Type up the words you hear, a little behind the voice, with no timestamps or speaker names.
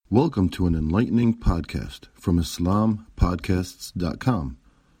Welcome to an enlightening podcast from IslamPodcasts.com.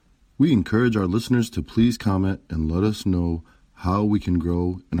 We encourage our listeners to please comment and let us know how we can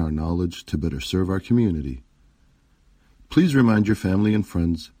grow in our knowledge to better serve our community. Please remind your family and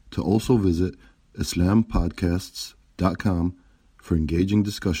friends to also visit IslamPodcasts.com for engaging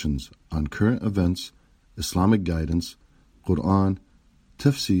discussions on current events, Islamic guidance, Quran,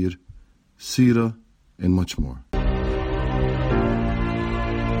 tafsir, seerah, and much more.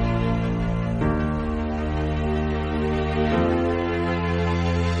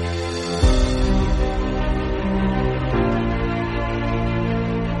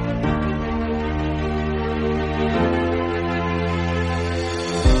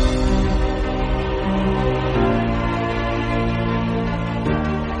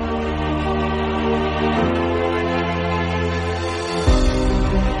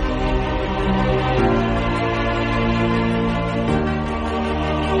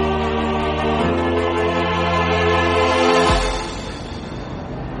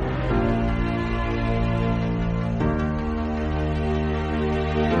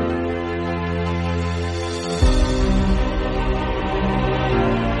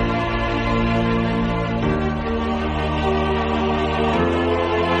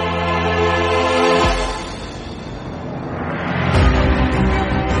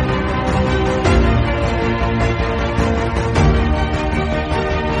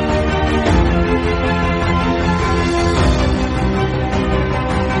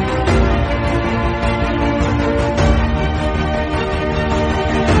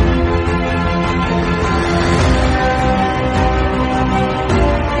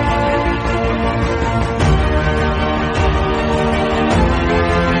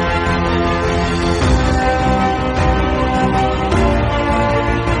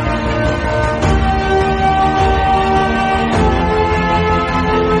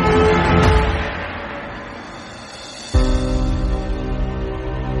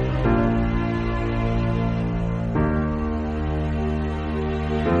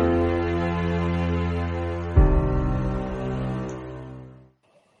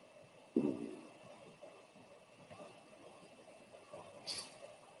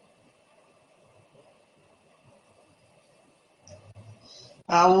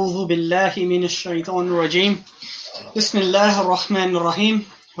 أعوذ بالله من الشيطان الرجيم بسم الله الرحمن الرحيم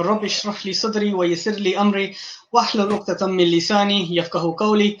رب اشرح لي صدري ويسر لي أمري واحلل عقدة من لساني يفقهوا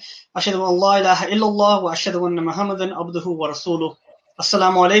قولي أشهد أن لا إله إلا الله وأشهد أن محمدا عبده ورسوله.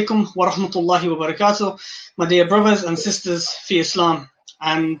 Assalamu alaikum wa rahmatullahi wa barakatuh, my dear brothers and sisters for Islam,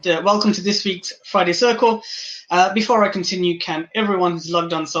 and welcome to this week's Friday Circle. Before I continue, can everyone who's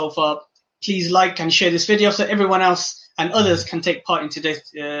logged on so far please like and share this video so everyone else and others can take part in today's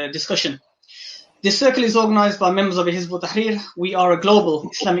discussion. This circle is organized by members of Hizb ut-Tahrir. We are a global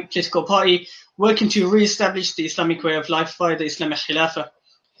Islamic political party working to re-establish the Islamic way of life via the Islamic Khilafah,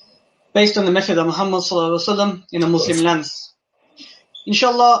 based on the method of Muhammad ﷺ in the Muslim lands.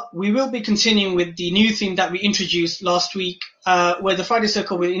 Inshallah, we will be continuing with the new theme that we introduced last week, where the Friday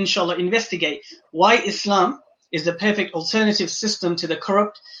Circle will inshallah investigate why Islam is the perfect alternative system to the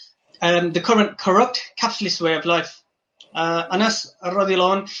current corrupt capitalist way of life. Anas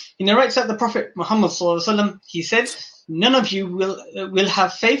radiallahu anh, he narrates that the Prophet Muhammad ﷺ, he said, "None of you will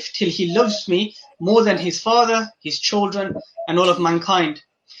have faith till he loves me more than his father, his children, and all of mankind."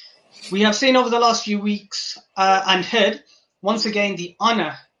 We have seen over the last few weeks and heard once again the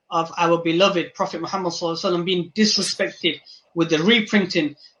honor of our beloved Prophet Muhammad ﷺ being disrespected with the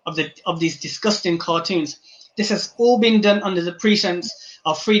reprinting of these disgusting cartoons. This has all been done under the pretense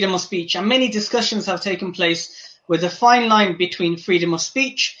of freedom of speech, and many discussions have taken place where the fine line between freedom of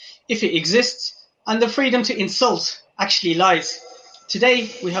speech, if it exists, and the freedom to insult actually lies. Today,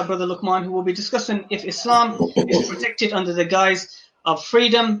 we have Brother Luqman who will be discussing if Islam is protected under the guise of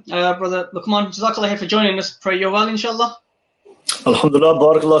freedom. Brother Luqman, Jazakallah khair for joining us. Pray you're well, inshallah. Alhamdulillah,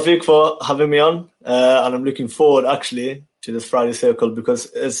 Barakallah Feek for having me on. And I'm looking forward actually to this Friday Circle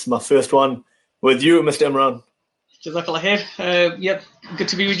because it's my first one with you, Mr. Imran. Jazakallah khair. Yep, good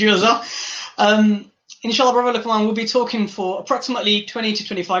to be with you as well. Inshallah, Brother Luqman will be talking for approximately 20 to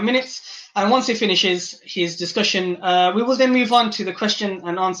 25 minutes. And once he finishes his discussion, we will then move on to the question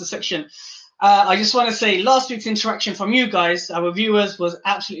and answer section. I just want to say last week's interaction from you guys, our viewers, was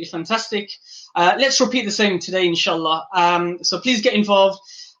absolutely fantastic. Let's repeat the same today, inshallah. So please get involved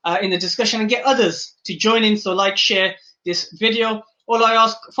in the discussion and get others to join in. So like, share this video. All I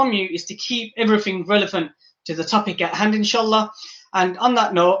ask from you is to keep everything relevant to the topic at hand, inshallah. And on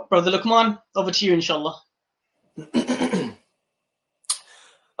that note, Brother Luqman, over to you, inshallah.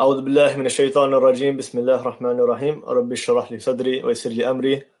 أعوذ بالله من الشيطان الرجيم بسم الله الرحمن الرحيم رب اشرح لي صدري ويسر لي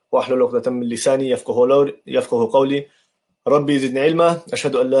أمري واحلل عقدة من لساني يفقه قولي ربي زدني علما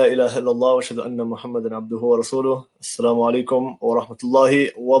أشهد أن لا إله إلا الله وأشهد أن محمدا عبده ورسوله السلام عليكم ورحمة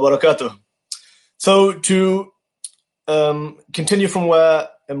الله وبركاته. So to continue from where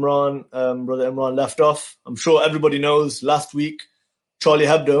Brother Imran left off, I'm sure everybody knows last week Charlie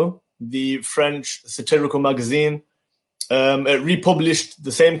Hebdo, the French satirical magazine, it republished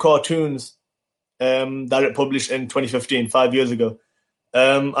the same cartoons that it published in 2015, 5 years ago.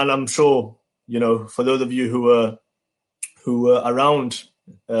 And I'm sure, for those of you who were around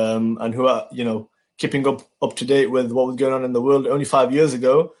and who are, keeping up to date with what was going on in the world only 5 years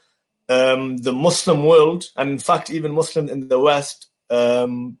ago, the Muslim world, and in fact even Muslims in the West,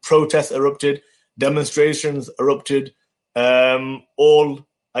 protests erupted, demonstrations erupted, all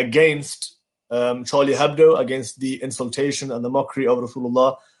against Charlie Hebdo, against the insultation and the mockery of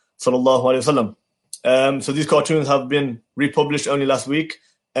Rasulullah sallallahu alaihi wasallam. So these cartoons have been republished only last week.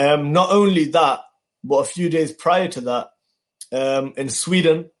 Not only that, but a few days prior to that, in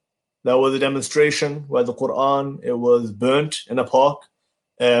Sweden, there was a demonstration where the Quran, it was burnt in a park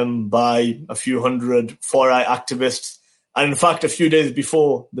by a few hundred far-right activists. And in fact, a few days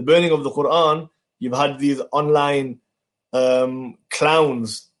before the burning of the Quran, you've had these online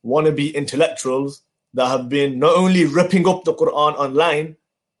clowns, wannabe intellectuals that have been not only ripping up the Quran online,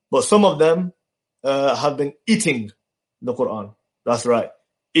 but some of them have been eating the Quran. That's right,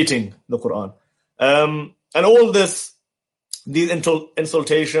 eating the Quran. And all this, these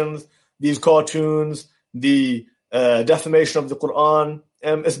insultations, these cartoons, the defamation of the Quran,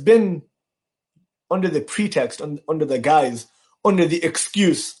 it's been under the pretext, under the guise, under the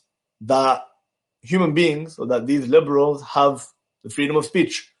excuse that human beings, or that these liberals have the freedom of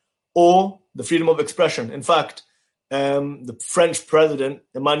speech or the freedom of expression. In fact, the French president,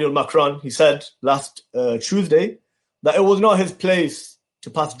 Emmanuel Macron, he said last Tuesday that it was not his place to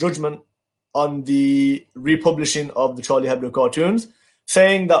pass judgment on the republishing of the Charlie Hebdo cartoons,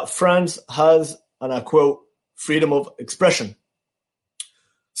 saying that France has, and I quote, freedom of expression.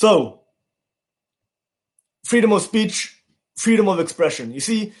 So, freedom of speech, freedom of expression. You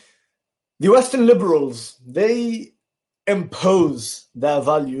see, the Western liberals, they impose their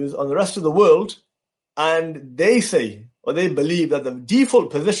values on the rest of the world, and they say, or they believe, that the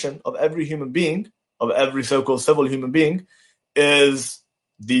default position of every human being, of every so-called civil human being, is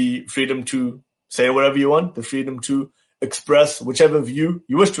the freedom to say whatever you want, the freedom to express whichever view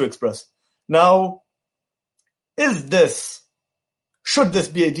you wish to express. Now, should this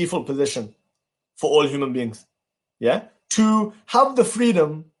be a default position for all human beings? Yeah? To have the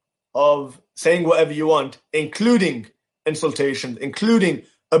freedom of saying whatever you want, including insultation, including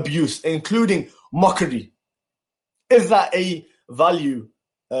abuse, including mockery. Is that a value,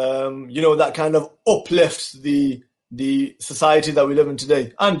 that kind of uplifts the society that we live in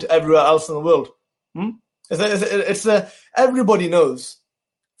today and everywhere else in the world? Everybody knows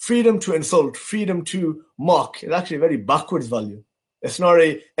freedom to insult, freedom to mock is actually a very backwards value. It's not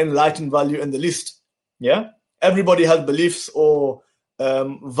an enlightened value in the least. Yeah? Everybody has beliefs or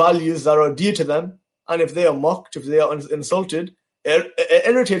values that are dear to them, and if they are mocked, if they are insulted, it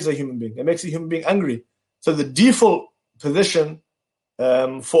irritates a human being. It makes a human being angry. So the default position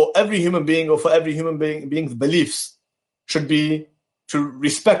for every human being, or for every human being's beliefs, should be to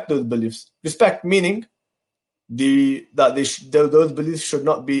respect those beliefs. Respect meaning those beliefs should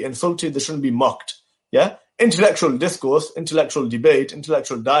not be insulted, they shouldn't be mocked. Yeah? Intellectual discourse, intellectual debate,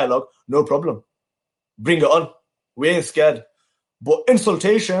 intellectual dialogue, no problem. Bring it on. We ain't scared. But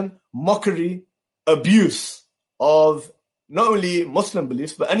insultation, mockery, abuse of not only Muslim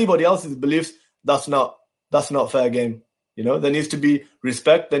beliefs, but anybody else's beliefs, that's not fair game. There needs to be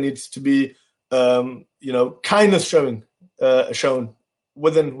respect. There needs to be, kindness shown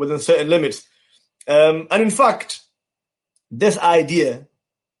within certain limits. And in fact, this idea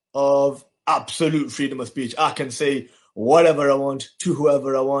of absolute freedom of speech, I can say whatever I want to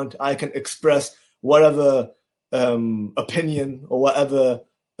whoever I want, I can express whatever opinion or whatever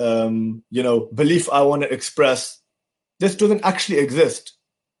belief I want to express, this doesn't actually exist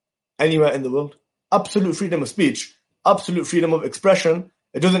anywhere in the world. Absolute freedom of speech, absolute freedom of expression,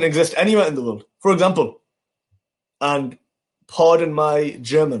 it doesn't exist anywhere in the world. For example, and pardon my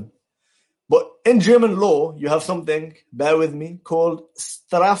German, but in German law, you have something, bear with me, called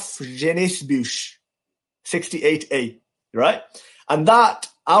Strafgesetzbuch 68a, right? And that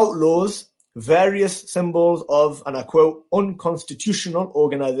outlaws various symbols of, and I quote, unconstitutional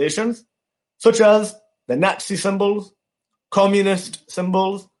organizations, such as the Nazi symbols, communist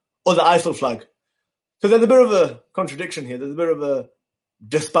symbols, or the ISIL flag. So there's a bit of a contradiction here. There's a bit of a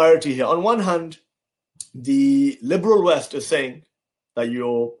disparity here. On one hand, the liberal West is saying that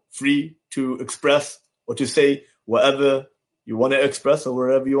you're free to express or to say whatever you want to express or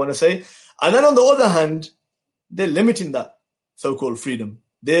whatever you want to say. And then on the other hand, they're limiting that so-called freedom.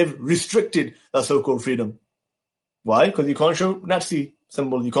 They've restricted that so-called freedom. Why? Because you can't show Nazi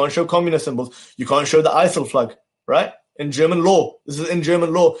symbols, you can't show communist symbols, you can't show the ISIL flag, right? In German law. This is in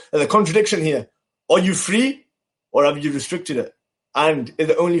German law. There's a contradiction here. Are you free or have you restricted it? And is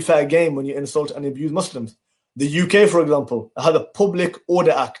it only fair game when you insult and abuse Muslims? The UK, for example, had a Public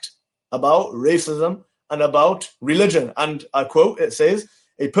Order Act about racism and about religion. And I quote, it says,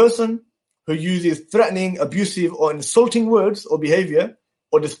 a person who uses threatening, abusive, or insulting words or behavior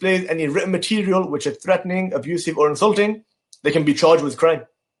or displays any written material which is threatening, abusive, or insulting, they can be charged with crime.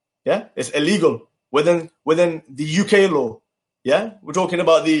 Yeah, it's illegal within the UK law. Yeah, we're talking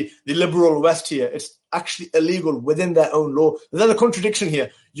about the liberal West here. It's actually illegal within their own law. There's a contradiction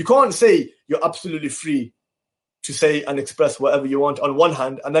here. You can't say you're absolutely free to say and express whatever you want on one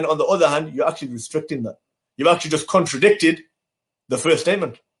hand, and then on the other hand, you're actually restricting that. You've actually just contradicted the first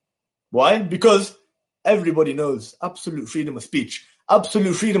statement. Why? Because everybody knows absolute freedom of speech,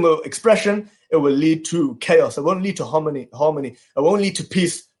 absolute freedom of expression, it will lead to chaos. It won't lead to harmony. It won't lead to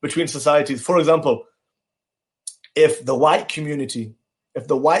peace between societies. For example, if the white community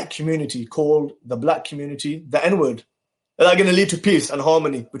called the black community the N-word, is that going to lead to peace and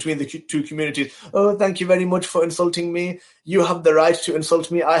harmony between the two communities? Oh, thank you very much for insulting me. You have the right to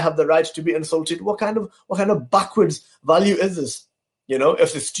insult me. I have the right to be insulted. What kind of backwards value is this? You know,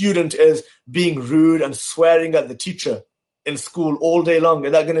 if the student is being rude and swearing at the teacher in school all day long,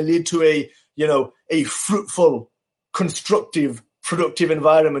 is that going to lead to a fruitful, constructive, productive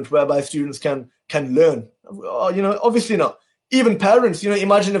environment whereby students can learn? Obviously not. Even parents,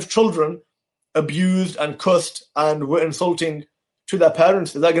 imagine if children abused and cussed and were insulting to their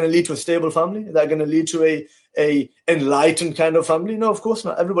parents. Is that going to lead to a stable family? Is that going to lead to a enlightened kind of family? No, of course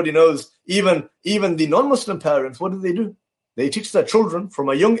not. Everybody knows, even the non-Muslim parents, what do? They teach their children from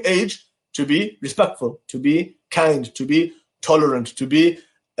a young age to be respectful, to be kind, to be tolerant, to be,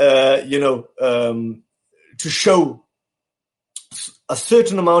 to show a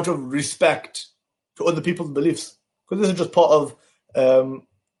certain amount of respect to other people's beliefs. Because this is just part of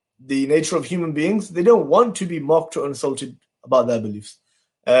the nature of human beings. They don't want to be mocked or insulted about their beliefs.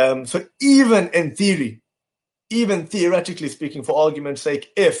 So even in theory, even theoretically speaking, for argument's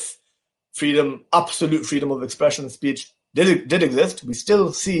sake, if absolute freedom of expression and speech did exist, we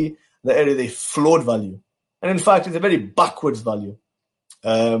still see that it is a flawed value. And in fact, it's a very backwards value.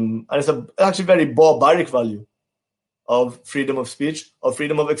 And it's actually very barbaric value of freedom of speech, or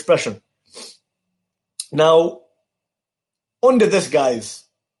freedom of expression. Now, under this guise,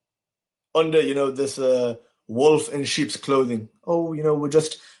 this wolf in sheep's clothing, we're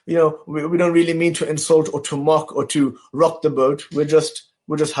just, we don't really mean to insult or to mock or to rock the boat. We're just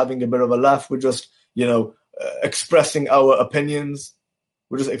having a bit of a laugh. We're just, expressing our opinions.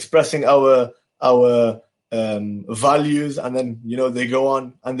 We're just expressing our values. And then, they go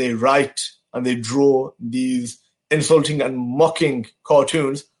on and they write and they draw these insulting and mocking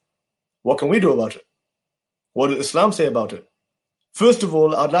cartoons. What can we do about it? What does Islam say about it? First of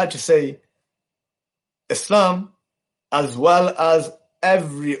all, I'd like to say Islam, as well as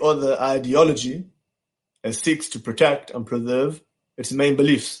every other ideology, seeks to protect and preserve its main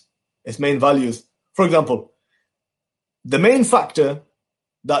beliefs, its main values. For example, the main factor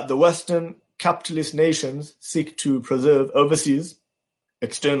that the Western capitalist nations seek to preserve overseas,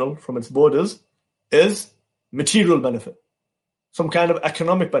 external from its borders, is material benefit, some kind of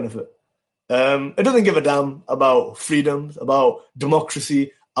economic benefit. It doesn't give a damn about freedoms, about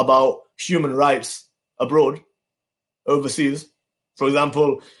democracy, about human rights abroad, overseas. For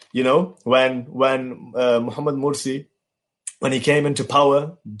example, when Muhammad Morsi, when he came into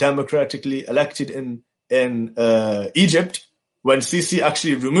power, democratically elected in Egypt, when Sisi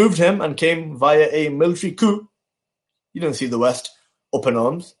actually removed him and came via a military coup, you don't see the West up in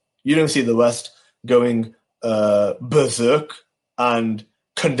arms. You don't see the West going berserk and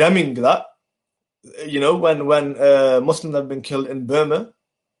condemning that. When Muslims have been killed in Burma,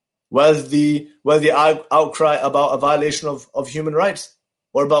 where's the outcry about a violation of human rights,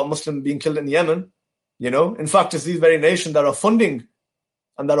 or about Muslims being killed in Yemen? In fact, it's these very nations that are funding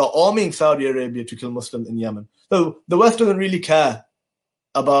and that are arming Saudi Arabia to kill Muslims in Yemen. So the West doesn't really care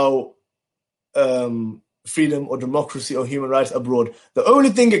about freedom or democracy or human rights abroad. The only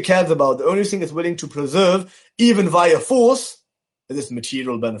thing it cares about, the only thing it's willing to preserve, even via force, is this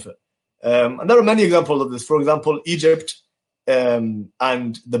material benefit. And there are many examples of this. For example, Egypt and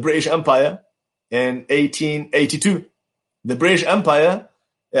the British Empire in 1882. The British Empire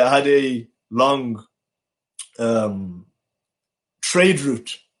had a long trade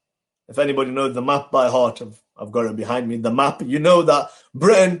route. If anybody knows the map by heart, I've got it behind me, the map, you know that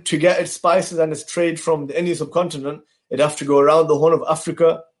Britain, to get its spices and its trade from the Indian subcontinent, it'd have to go around the Horn of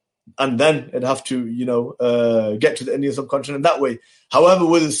Africa, and then it'd have to, get to the Indian subcontinent that way. However,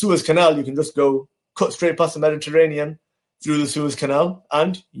 with the Suez Canal, you can just go cut straight past the Mediterranean through the Suez Canal,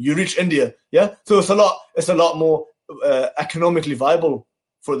 and you reach India. Yeah, so it's a lot more economically viable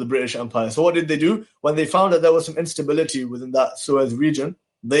for the British Empire. So what did they do when they found that there was some instability within that Suez region?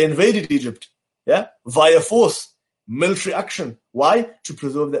 They invaded Egypt. Yeah, via force, military action. Why? To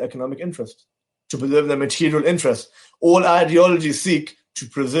preserve their economic interest, to preserve their material interest. All ideologies seek to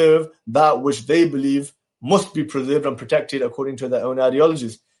preserve that which they believe must be preserved and protected according to their own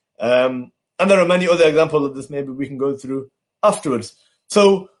ideologies. And there are many other examples of this maybe we can go through afterwards.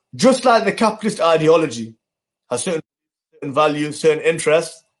 So just like the capitalist ideology has certain values, certain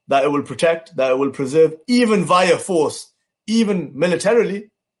interests that it will protect, that it will preserve, even via force, even militarily,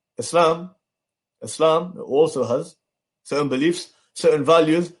 Islam also has certain beliefs, certain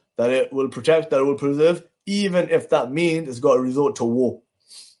values that it will protect, that it will preserve, even if that means it's got to resort to war.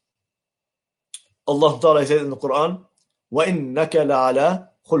 Allah Ta'ala says in the Quran, وَإِنَّكَ لَعَلَىٰ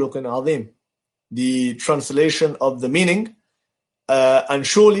خُلُقٍ عَظِيمٍ. The translation of the meaning, and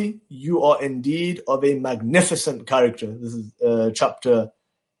surely you are indeed of a magnificent character. This is chapter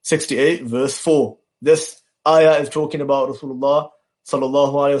 68, verse 4. This ayah is talking about Rasulullah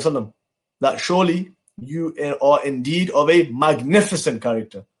sallallahu alayhi wasallam, that surely you are indeed of a magnificent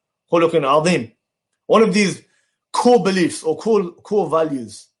character. خُلُقٍ عَظِيمٍ. One of these core beliefs or core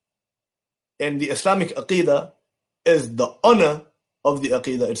values in the Islamic Aqidah is the honor of the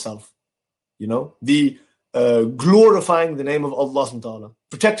Aqidah itself. The glorifying the name of Allah subhanahu wa ta'ala,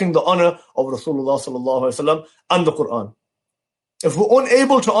 protecting the honor of Rasulullah sallallahu alaihi wasallam and the Quran. If we're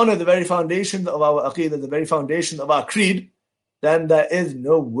unable to honor the very foundation of our Aqidah, the very foundation of our creed, then there is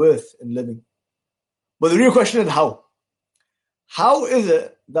no worth in living. But the real question is how? How is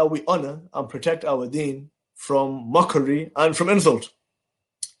it that we honor and protect our deen from mockery and from insult?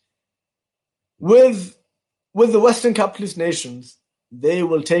 With the Western capitalist nations, they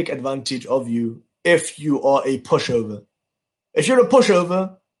will take advantage of you if you are a pushover. If you're a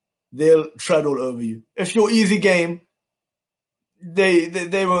pushover, they'll tread all over you. If you're easy game,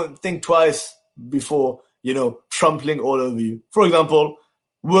 they won't think twice before, trampling all over you. For example,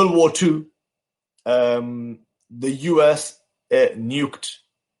 World War II, the US nuked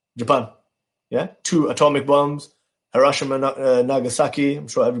Japan. Yeah, 2 atomic bombs, Hiroshima, Nagasaki. I'm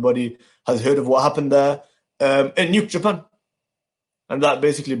sure everybody has heard of what happened there. It nuked Japan. And that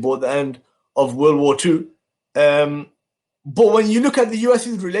basically brought the end of World War II. But when you look at the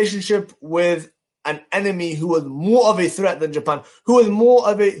US's relationship with an enemy who was more of a threat than Japan, who was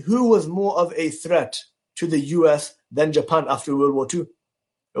more of a threat to the US than Japan after World War II,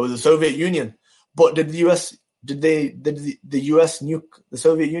 it was the Soviet Union. But did the US nuke the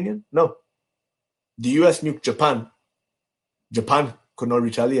Soviet Union? No. The US nuked Japan. Japan could not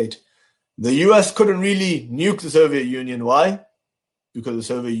retaliate. The US couldn't really nuke the Soviet Union. Why? Because the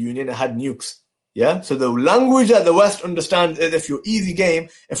Soviet Union had nukes. Yeah? So the language that the West understands is, if you're easy game,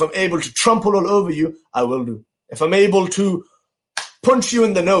 if I'm able to trample all over you, I will do. If I'm able to punch you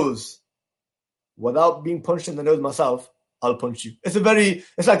in the nose without being punched in the nose myself, I'll punch you. It's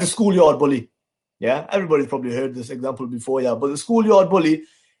like the schoolyard bully. Yeah? Everybody's probably heard this example before, yeah. But the schoolyard bully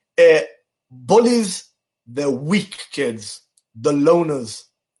bullies the weak kids, the loners,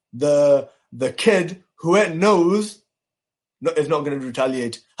 the kid who knows is not going to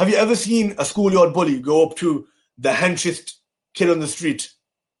retaliate. Have you ever seen a schoolyard bully go up to the henchest kid on the street,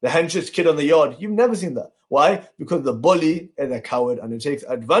 the henchest kid on the yard? You've never seen that. Why? Because the bully is a coward and it takes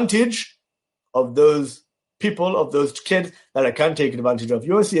advantage of those people, of those kids that it can take advantage of.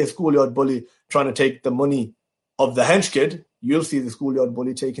 You won't see a schoolyard bully trying to take the money of the hench kid. You'll see the schoolyard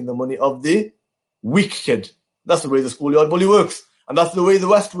bully taking the money of the weak kid. That's the way the schoolyard bully works. And that's the way the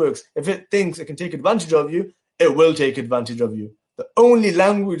West works. If it thinks it can take advantage of you, it will take advantage of you. The only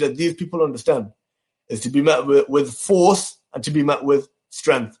language that these people understand is to be met with force and to be met with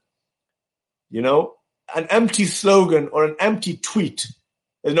strength. An empty slogan or an empty tweet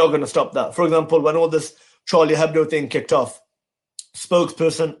is not going to stop that. For example, when all this Charlie Hebdo thing kicked off,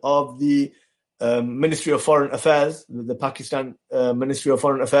 spokesperson of the Ministry of Foreign Affairs, the Pakistan Ministry of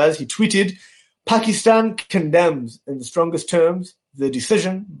Foreign Affairs, he tweeted, Pakistan condemns in the strongest terms the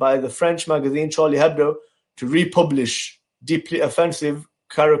decision by the French magazine Charlie Hebdo to republish deeply offensive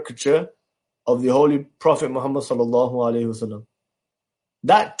caricature of the Holy Prophet Muhammad sallallahu alaihi wasallam.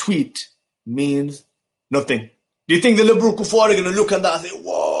 That tweet means nothing. Do you think the liberal kuffar are going to look at that and say,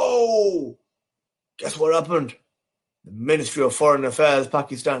 whoa, guess what happened? The Ministry of Foreign Affairs,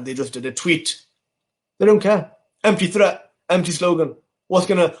 Pakistan, they just did a tweet. They don't care. Empty threat, empty slogan. What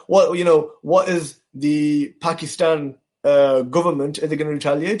is the Pakistan government? Are they going to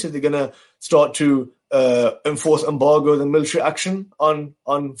retaliate? Are they going to start to enforce embargoes and military action on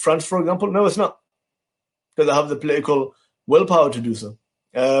France, for example? No, it's not. Because they have the political willpower to do so.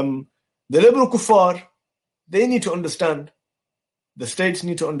 The liberal kuffar, they need to understand, the states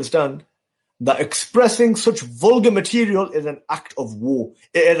need to understand that expressing such vulgar material is an act of war.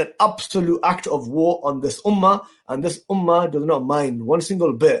 It is an absolute act of war on this ummah, and this ummah does not mind one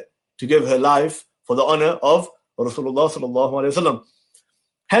single bit to give her life for the honor of Rasulullah sallallahu alaihi wasallam.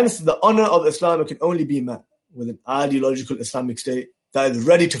 Hence, the honor of Islam can only be met with an ideological Islamic state that is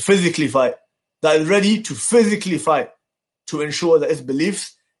ready to physically fight, to ensure that its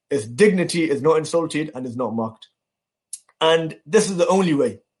beliefs, its dignity is not insulted and is not mocked. And this is the only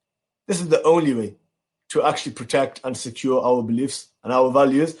way. This is the only way to actually protect and secure our beliefs and our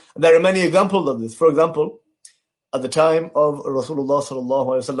values. And there are many examples of this. For example, at the time of Rasulullah sallallahu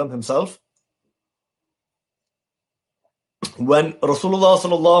alaihi wasallam himself, when Rasulullah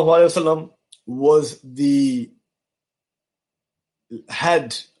sallallahu alaihi wasallam was the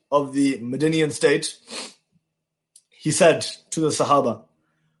head of the Medinian state, he said to the Sahaba,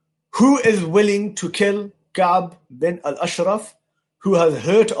 "Who is willing to kill Ka'b bin al-Ashraf, who has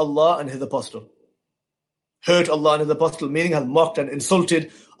hurt Allah and His Apostle?" Hurt Allah and His Apostle, meaning has mocked and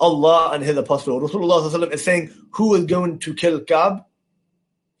insulted Allah and His Apostle. Rasulullah sallallahu alaihi wasallam is saying, who is going to kill Ka'b?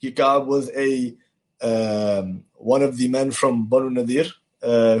 Ka'b was one of the men from Banu Nadir,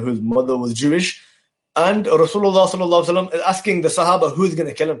 whose mother was Jewish. And Rasulullah sallallahu alaihi wasallam is asking the Sahaba who is going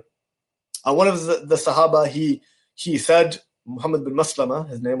to kill him. And one of the Sahaba, he said, Muhammad bin Maslama,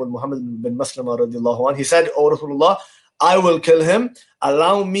 his name was Muhammad bin Maslama radiallahu anh, he said, "Oh Rasulullah, I will kill him.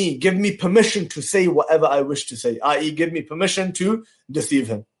 Allow me, give me permission to say whatever I wish to say, i.e. give me permission to deceive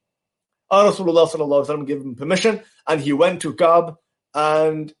him." Rasulullah sallallahu alaihi wasallam gave him permission, and he went to Ka'b.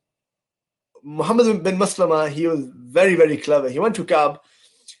 And Muhammad bin Maslama, he was very, very clever. He went to Ka'b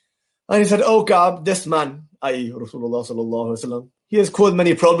and he said, "Oh Ka'b, this man," i.e. Rasulullah sallallahu alaihi wasallam, "he has caused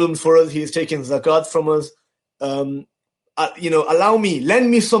many problems for us. He has taken zakat from us. Allow me, lend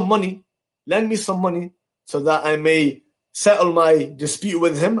me some money so that I may settle my dispute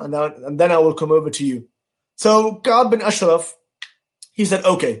with him, and then I will come over to you." So Ka'b bin Ashraf, he said,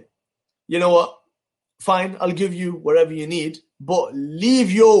 "Okay, you know what? Fine, I'll give you whatever you need, but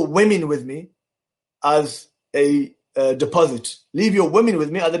leave your women with me as a deposit. Leave your women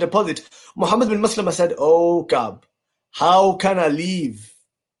with me as a deposit." Muhammad bin Maslama said, "Oh Ka'b, how can I leave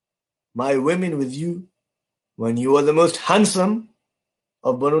my women with you when you are the most handsome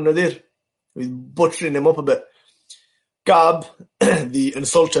of Banu Nadir?" He's butchering him up a bit. Ka'b, the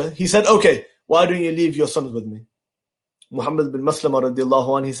insulter, he said, "Okay, why don't you leave your sons with me?" Muhammad bin Maslama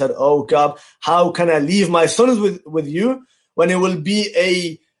radiallahu anh, he said, "Oh Ka'b, how can I leave my sons with you when it will be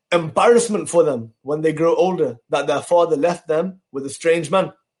a embarrassment for them when they grow older that their father left them with a strange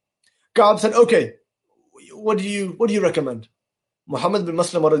man?" Ka'b said, "Okay, what do you recommend?" Muhammad bin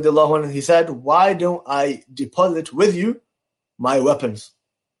Maslama radiallahu anh, he said, "Why don't I deposit with you my weapons?"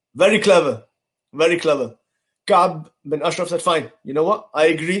 Very clever, very clever. Ka'b bin Ashraf said, "Fine, you know what? I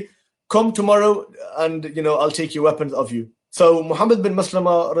agree. Come tomorrow and, I'll take your weapons of you." So Muhammad bin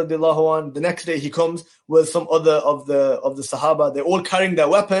Maslama radiallahu anh, the next day he comes with some other of the Sahaba. They're all carrying their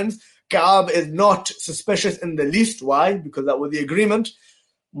weapons. Ka'b is not suspicious in the least. Why? Because that was the agreement.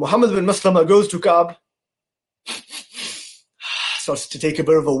 Muhammad bin Maslama goes to Ka'b, starts to take a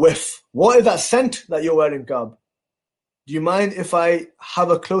bit of a whiff. "What is that scent that you're wearing, Ka'b? Do you mind if I have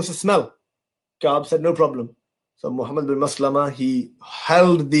a closer smell?" Ka'b said, "No problem." So Muhammad bin Maslama, he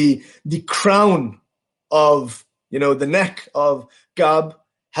held the crown of, the neck of Ka'b,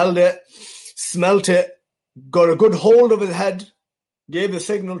 held it, smelt it, got a good hold of his head, gave a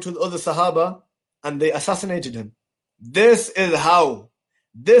signal to the other Sahaba, and they assassinated him. This is how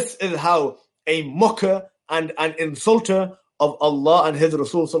a mocker and an insulter of Allah and His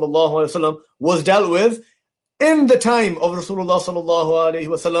Rasul sallallahu alaihi wasallam was dealt with in the time of Rasulullah sallallahu alaihi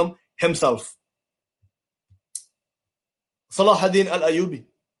wasallam himself. Salah ad-Din al-Ayyubi,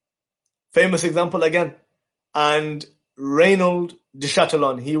 famous example again, and Reynold de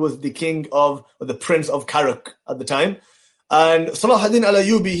Chatillon, he was the king or the prince of Karak at the time, and Salah ad-Din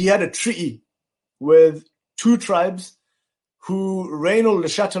al-Ayyubi, he had a treaty with two tribes who Reynold de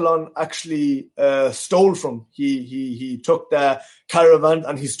Chatillon actually stole from. He took their caravan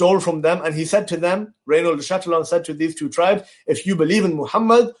and he stole from them, and he said to them, Reynold de Chatillon said to these two tribes, "If you believe in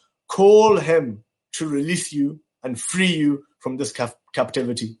Muhammad, call him to release you and free you from this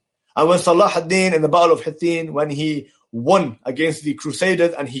captivity." And when Salah ad-Din in the Battle of Hittin, when he won against the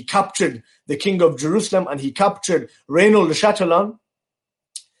Crusaders and he captured the king of Jerusalem and he captured Raynald de Chatillon,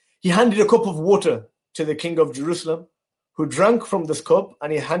 he handed a cup of water to the king of Jerusalem, who drank from this cup,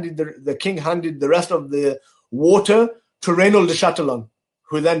 and the king handed the rest of the water to Raynald de Chatillon,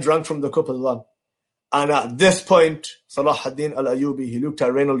 who then drank from the cup as well. And at this point, Salah ad-Din al-Ayyubi, he looked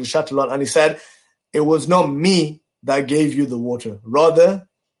at Raynald de Chatillon and he said, "It was not me that gave you the water, rather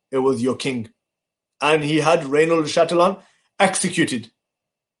it was your king." And he had Raynald de Chatillon executed.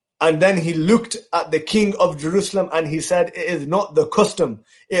 And then he looked at the king of Jerusalem and he said, "It is not the custom,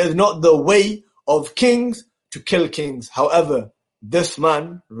 it is not the way of kings to kill kings." However, this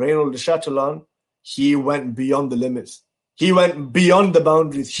man, Raynald de Chatillon, he went beyond the limits. He went beyond the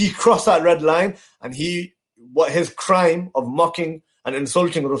boundaries. He crossed that red line, and his crime of mocking and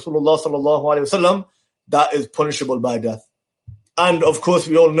insulting Rasulullah sallallahu alaihi wasallam, that is punishable by death. And of course,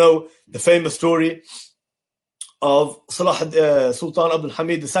 we all know the famous story of Sultan Abdul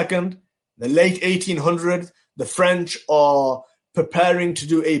Hamid II, the late 1800s. The French are preparing to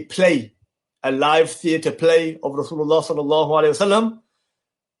do a play, a live theatre play of Rasulullah sallallahu alaihi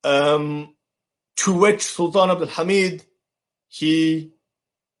wasallam, to which Sultan Abdul Hamid, he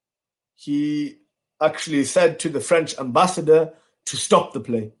actually said to the French ambassador to stop the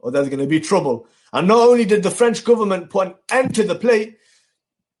play, or there's going to be trouble. And not only did the French government put an end to the play,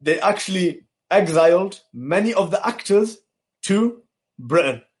 they actually exiled many of the actors to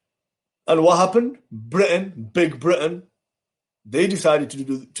Britain. And what happened? Big Britain, they decided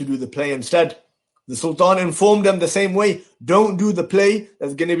to do the play instead. The Sultan informed them the same way, "Don't do the play,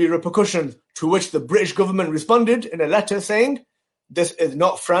 there's going to be repercussions." To which the British government responded in a letter saying, "This is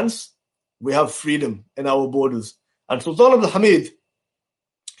not France, we have freedom in our borders." And Sultan Abdul Hamid,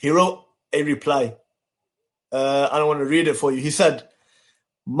 he wrote a reply. I want to read it for you. He said,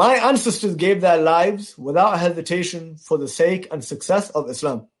 "My ancestors gave their lives without hesitation for the sake and success of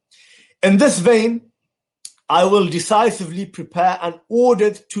Islam. In this vein, I will decisively prepare an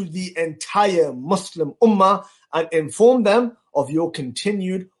order to the entire Muslim Ummah and inform them of your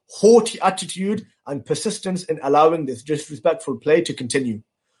continued haughty attitude and persistence in allowing this disrespectful play to continue.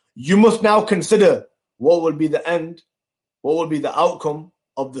 You must now consider what will be the end, what will be the outcome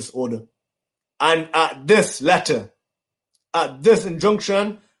of this order." And at this letter, at this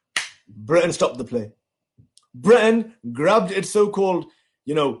injunction, Britain stopped the play. Britain grabbed its so-called,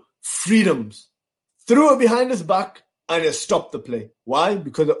 freedoms, threw it behind its back, and it stopped the play. Why?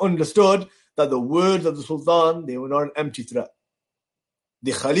 Because it understood that the words of the Sultan, they were not an empty threat.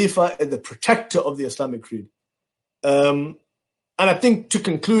 The Khalifa is the protector of the Islamic creed. And I think to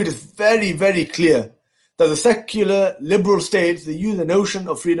conclude, it's very, very clear that the secular liberal states, they use the notion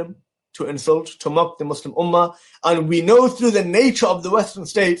of freedom to insult, to mock the Muslim Ummah. And we know through the nature of the Western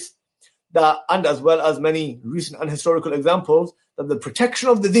states that, and as well as many recent and historical examples, that the protection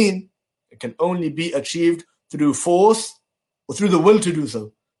of the deen, it can only be achieved through force or through the will to do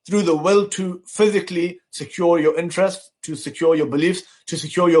so, through the will to physically secure your interests, to secure your beliefs, to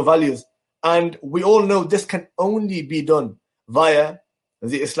secure your values. And we all know this can only be done via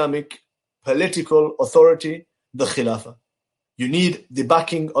the Islamic political authority, the Khilafah. You need the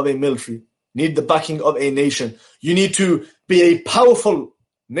backing of a military, you need the backing of a nation. You need to be a powerful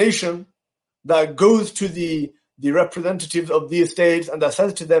nation that goes to the representatives of these states and that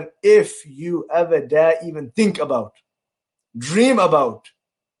says to them, if you ever dare even think about, dream about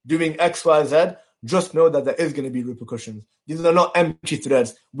doing X, Y, Z, just know that there is going to be repercussions. These are not empty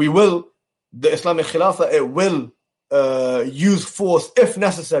threats. The Islamic Khilafah, it will use force if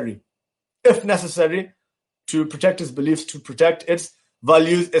necessary, to protect its beliefs, to protect its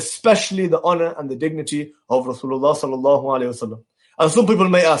values, especially the honor and the dignity of Rasulullah sallallahu alaihi wasallam. And some people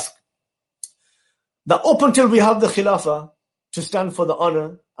may ask that up until we have the Khilafah to stand for the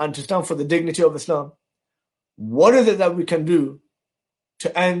honor and to stand for the dignity of Islam, what is it that we can do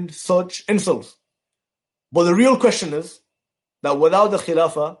to end such insults? But the real question is that without the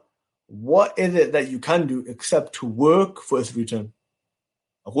Khilafah, what is it that you can do except to work for its return?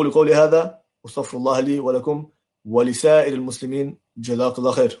 أقول قولي هذا واستغفر الله لي ولكم ولسائر المسلمين جزاك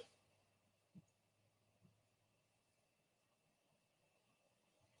الله خير.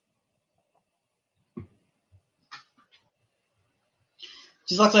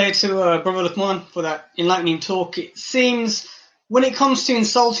 Jazakallah to Brother Luqman for that enlightening talk. It seems when it comes to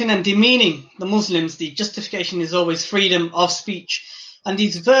insulting and demeaning the Muslims, the justification is always freedom of speech. And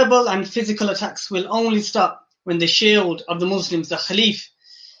these verbal and physical attacks will only stop when the shield of the Muslims, the Khalif,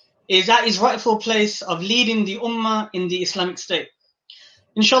 is at his rightful place of leading the Ummah in the Islamic State.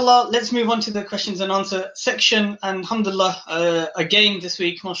 Inshallah, let's move on to the questions and answer section. And alhamdulillah, again this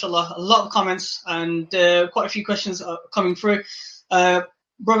week, mashallah, a lot of comments and quite a few questions are coming through.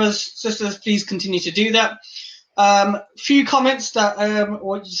 Brothers, sisters, please continue to do that. Few comments that I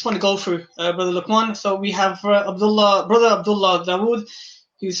just want to go through, Brother Luqman. So we have Brother Abdullah Dawood,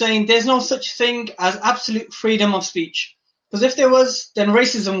 who's saying there's no such thing as absolute freedom of speech. Because if there was, then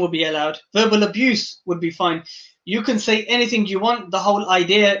racism would be allowed. Verbal abuse would be fine. You can say anything you want. The whole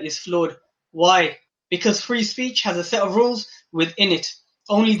idea is flawed. Why? Because free speech has a set of rules within it.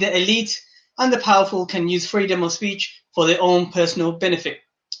 Only the elite and the powerful can use freedom of speech for their own personal benefit.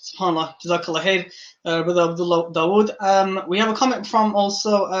 SubhanAllah. Jazakallah khair, Brother Abdullah Dawood. We have a comment from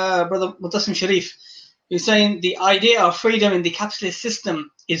also Brother Mutassim Sharif, who's saying the idea of freedom in the capitalist system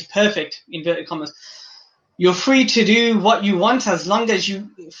is perfect, inverted commas. You're free to do what you want as long as you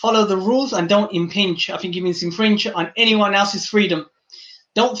follow the rules and don't impinge. I think he means infringe on anyone else's freedom.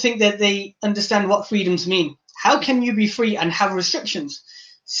 Don't think that they understand what freedoms mean. How can you be free and have restrictions?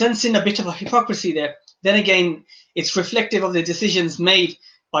 Sensing a bit of a hypocrisy there. Then again, it's reflective of the decisions made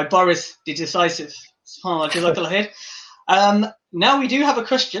by Boris the Decisive. SubhanAllah. Now we do have a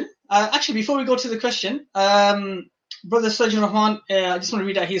question. Actually, before we go to the question, Brother Sajid Rahman, I just want to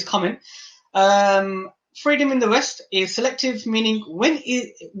read out his comment. Freedom in the West is selective, meaning when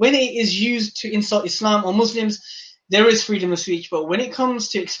it is used to insult Islam or Muslims, there is freedom of speech. But when it comes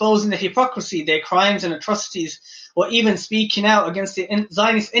to exposing the hypocrisy, their crimes and atrocities, or even speaking out against the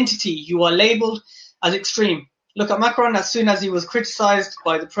Zionist entity, you are labeled as extreme. Look at Macron. As soon as he was criticized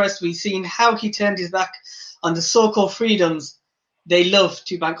by the press, we've seen how he turned his back on the so-called freedoms they love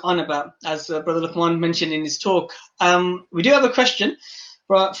to bank on about, as Brother Luqman mentioned in his talk. We do have a question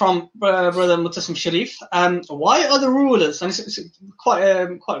from Brother Mutassim Sharif. Why are the rulers, and it's quite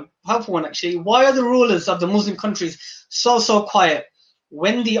a helpful one actually, why are the rulers of the Muslim countries so quiet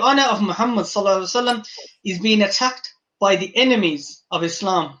when the honor of Muhammad ﷺ is being attacked by the enemies of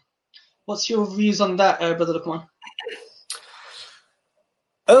Islam? What's your views on that, Brother Luqman?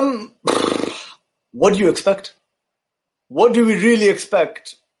 What do you expect? What do we really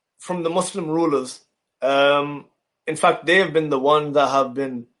expect from the Muslim rulers? In fact, they have been the ones that have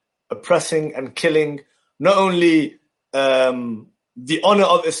been oppressing and killing not only the honor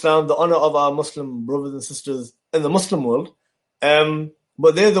of Islam, the honor of our Muslim brothers and sisters in the Muslim world,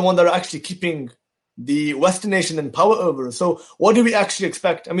 but they're the ones that are actually keeping the Western nation in power over us. So what do we actually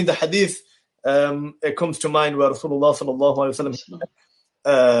expect? I mean, the hadith, it comes to mind where Rasulullah sallallahu alayhi wa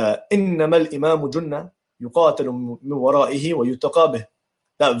sallam, إِنَّمَا الْإِمَامُ جُنَّةٌ يُقَاتَلُ مِنْ وَرَائِهِ وَيُتَّقَى بِهِ.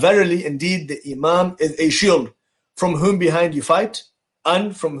 That verily, indeed, the Imam is a shield from whom behind you fight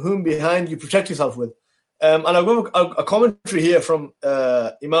and from whom behind you protect yourself with. And I'll go a commentary here from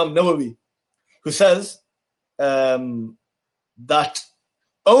Imam Nawawi, who says that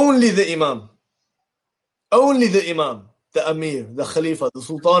only the Imam, the Amir, the Khalifa, the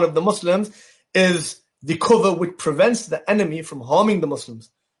Sultan of the Muslims is the cover which prevents the enemy from harming the Muslims.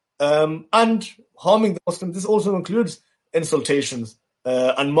 And harming the Muslims, this also includes insultations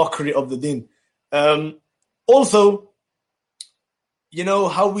and mockery of the deen. Also, you know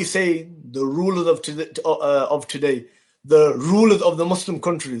how we say the rulers of today, the rulers of the Muslim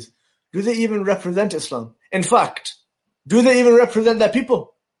countries, do they even represent Islam? In fact, do they even represent their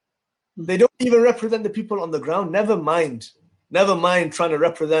people? They don't even represent the people on the ground. Never mind trying to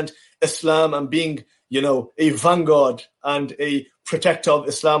represent Islam and being, you know, a vanguard and a protector of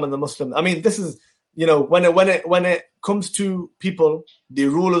Islam and the Muslim. I mean, this is, you know, when it comes to people, the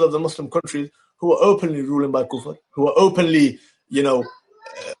rulers of the Muslim countries who are openly ruling by kufr, who are openly, you know,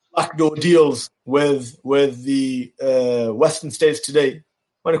 backdoor deals with the Western states today.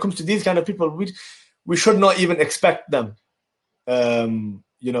 When it comes to these kind of people, we should not even expect them,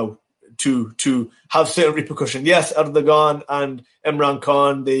 you know, to have certain repercussions. Yes, Erdogan and Imran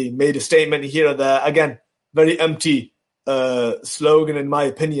Khan, they made a statement here or there. Again, very empty slogan, in my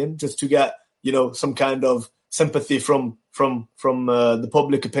opinion, just to get, you know, some kind of sympathy from the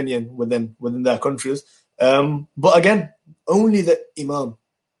public opinion within their countries. But again, only the Imam,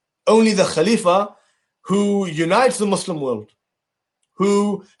 only the Khalifa who unites the Muslim world,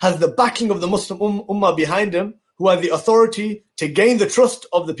 who has the backing of the Muslim Ummah behind him, who has the authority to gain the trust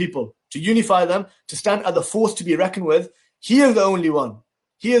of the people, to unify them, to stand as a force to be reckoned with. He is the only one.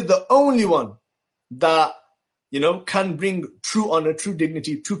 He is the only one that, you know, can bring true honor, true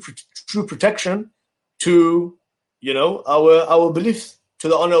dignity, true protection to, you know, our beliefs, to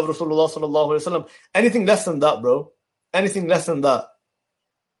the honor of Rasulullah sallallahu alaihi wasallam. Anything less than that, bro, anything less than that,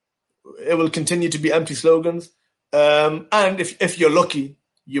 it will continue to be empty slogans. And if you're lucky,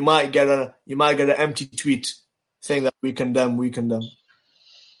 you might get an empty tweet saying that we condemn.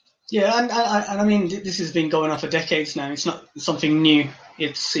 Yeah, and I mean, this has been going on for decades now. It's not something new.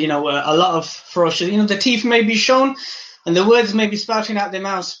 It's, a lot of ferocious, the teeth may be shown and the words may be spouting out their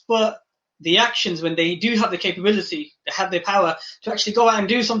mouths, but the actions, when they do have the capability, they have the power to actually go out and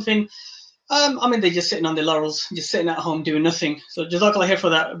do something, they're just sitting on their laurels, just sitting at home doing nothing. So Jazakallah khair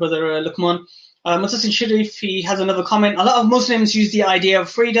for that, Brother Luqman. Mutassin Sharif, he has another comment. A lot of Muslims use the idea of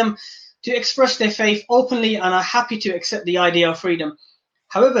freedom to express their faith openly and are happy to accept the idea of freedom.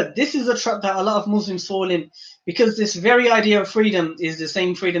 However, this is a trap that a lot of Muslims fall in, because this very idea of freedom is the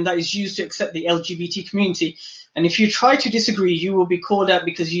same freedom that is used to accept the LGBT community. And if you try to disagree, you will be called out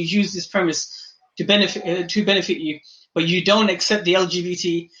because you use this premise to benefit you, but you don't accept the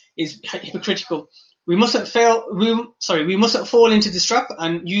LGBT is hypocritical. We mustn't fall into this trap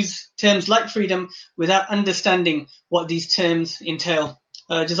and use terms like freedom without understanding what these terms entail.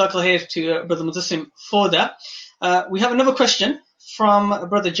 Jazakallah khair to Brother Mutassim for that. We have another question from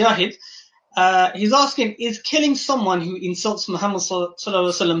Brother Jahid. He's asking, is killing someone who insults Muhammad sallallahu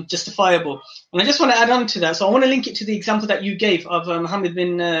alaihi wasallam justifiable? And I just want to add on to that. So I want to link it to the example that you gave of Muhammad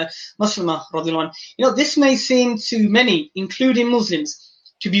bin Maslama radhiyallahu anhu. This may seem to many, including Muslims,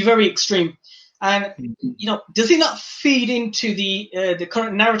 to be very extreme. And, does it not feed into the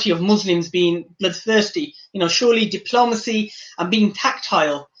current narrative of Muslims being bloodthirsty? Surely diplomacy and being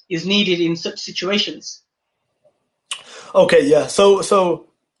tactile is needed in such situations. Okay, yeah. So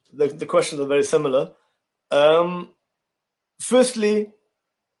the questions are very similar. Firstly,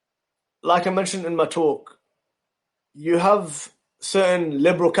 like I mentioned in my talk, you have certain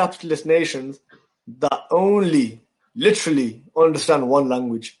liberal capitalist nations that only literally understand one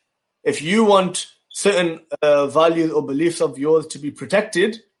language. If you want certain values or beliefs of yours to be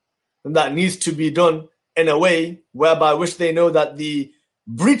protected, then that needs to be done in a way whereby which they know that the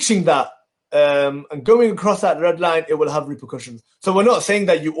breaching that and going across that red line, it will have repercussions. So we're not saying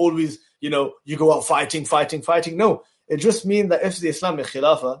that you always, you go out fighting. No, it just means that if the Islamic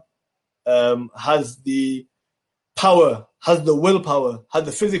Khilafah has the power, has the willpower, has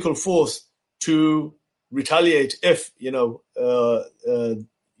the physical force to retaliate if, there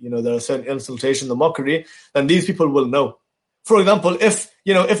are certain insultation, the mockery, then these people will know. For example, if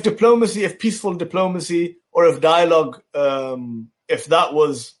diplomacy, if peaceful diplomacy, or if dialogue, if that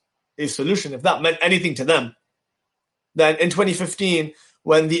was a solution, if that meant anything to them, then in 2015,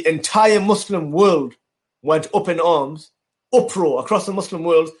 when the entire Muslim world went up in arms, uproar across the Muslim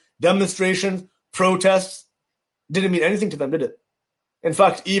world, demonstrations, protests, didn't mean anything to them, did it? In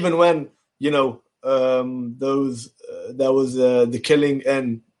fact, even when, there was the killing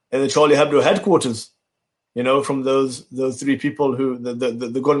in the Charlie Hebdo headquarters, from those three people who,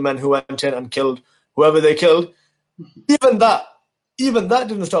 the gunmen who went in and killed whoever they killed, even that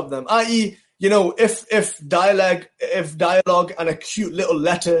didn't stop them. I.e., if dialogue and a cute little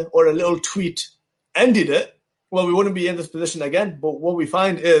letter or a little tweet ended it, well, we wouldn't be in this position again. But what we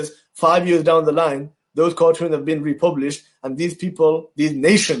find is 5 years down the line, those cartoons have been republished, and these people, these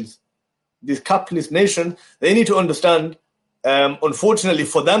nations, these capitalist nations, they need to understand, unfortunately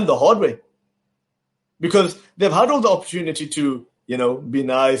for them, the hard way. Because they've had all the opportunity to, be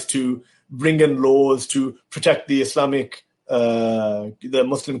nice, to bring in laws, to protect the Islamic, the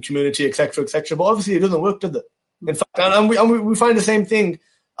Muslim community, etc., etc. But obviously it doesn't work, does it? In fact, and we find the same thing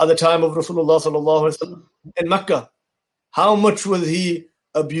at the time of Rasulullah sallallahu alaihi wasallam in Mecca. How much was he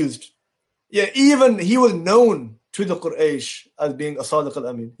abused? Yeah, even he was known to the Quraysh as being a Sadiq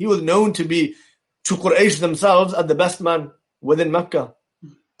al-Amin. He was known to be, to Quraysh themselves, as the best man within Mecca.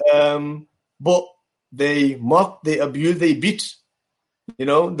 But they mocked, they abused, they beat,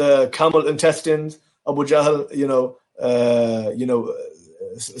 the camel intestines, Abu Jahl,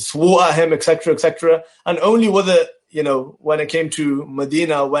 swore at him, etc., etc. And only was it, when it came to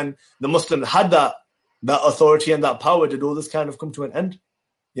Medina, when the Muslims had that authority and that power, did all this kind of come to an end,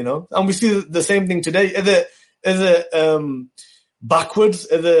 And we see the same thing today. Is it backwards?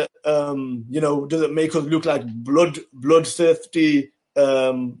 Is it, does it make us look like bloodthirsty,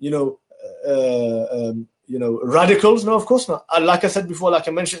 radicals? No, of course not. And like I said before, like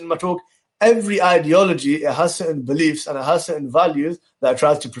I mentioned in my talk, every ideology, it has certain beliefs and it has certain values that it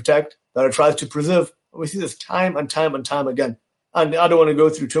tries to protect, that it tries to preserve. And we see this time and time and time again. And I don't want to go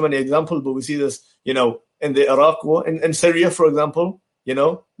through too many examples, but we see this, in the Iraq war, in Syria, for example,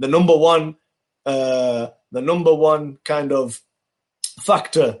 the number one kind of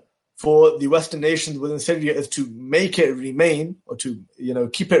factor for the Western nations within Syria is to make it remain, or to,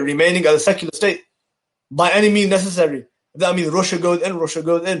 keep it remaining as a secular state by any means necessary. If that means Russia goes in, Russia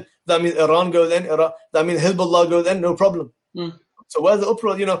goes in. If that means Iran goes in, Iran. If that means Hezbollah goes in, no problem. So where's the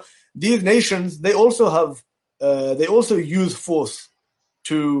uproar? These nations, they also have, they also use force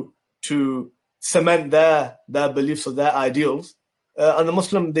to to cement their beliefs or their ideals. And the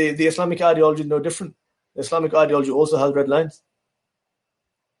Muslim, the Islamic ideology is no different. The Islamic ideology also has red lines.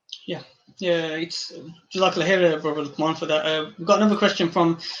 Yeah, it's Jazakallah khair, Brother Luqman, for that. We've got another question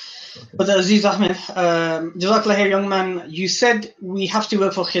from Brother Aziz Ahmed. Jazakallah khair, young man. You said we have to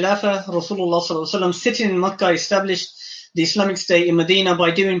work for Khilafah. Rasulullah sallallahu alaihi wasallam, sitting in Makkah, established the Islamic State in Medina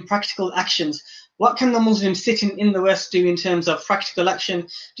by doing practical actions. What can the Muslims sitting in the West do in terms of practical action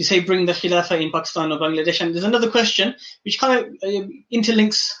to say bring the Khilafah in Pakistan or Bangladesh? And there's another question which kind of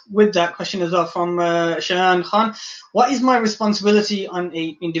interlinks with that question as well from Shahan Khan. What is my responsibility on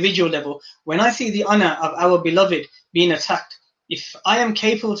an individual level when I see the honor of our beloved being attacked? If I am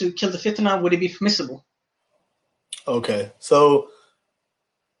capable to kill the fitna, would it be permissible? Okay, so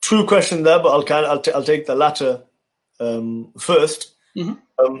true question there, but I'll take the latter first.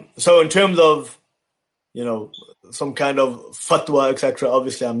 Mm-hmm. So in terms of some kind of fatwa, etc.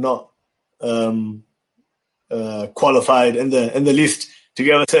 Obviously, I'm not qualified in the least to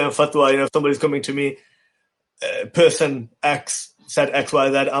give a certain fatwa. If somebody's coming to me, person X said X,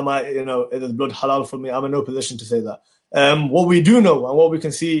 Y, Z, am I, is blood halal for me? I'm in no position to say that. What we do know and what we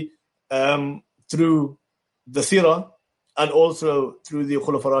can see through the seerah and also through the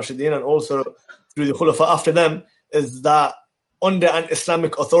Khulafa Rashidin and also through the Khulafa after them is that under an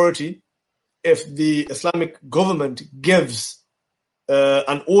Islamic authority, if the Islamic government gives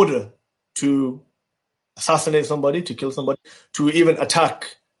an order to assassinate somebody, to kill somebody, to even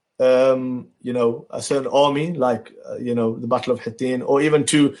attack, a certain army, like, the Battle of Hittin, or even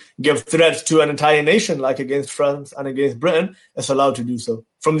to give threats to an entire nation, like against France and against Britain, it's allowed to do so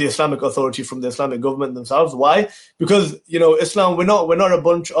from the Islamic authority, from the Islamic government themselves. Why? Because, Islam, we're not a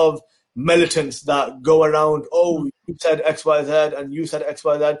bunch of militants that go around, oh, you said X, Y, Z, and you said X,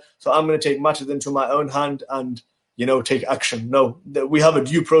 Y, Z, so I'm going to take matters into my own hand and, take action. No, we have a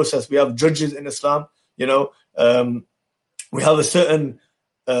due process. We have judges in Islam, we have a certain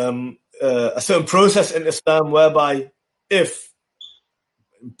process in Islam whereby if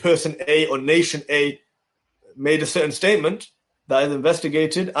person A or nation A made a certain statement, that is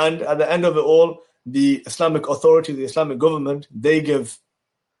investigated, and at the end of it all, the Islamic authority, the Islamic government, he gives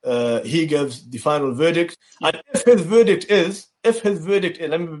the final verdict. And if his verdict is, let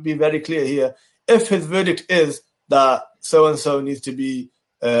me be very clear here, if his verdict is that so-and-so needs to be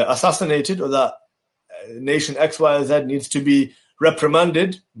assassinated, or that nation X, Y, or Z needs to be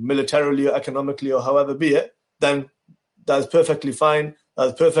reprimanded militarily or economically or however be it, then that's perfectly fine.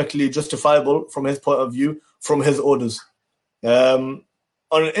 That's perfectly justifiable from his point of view, from his orders. On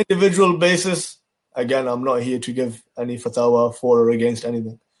an individual basis, again, I'm not here to give any fatwa for or against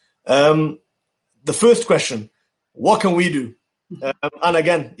anything. The first question, what can we do? And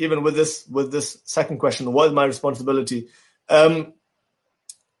again, even with this second question, what is my responsibility?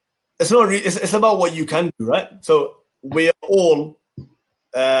 It's about what you can do, right? So we are all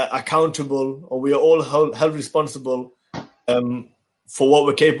accountable, or we are all held responsible for what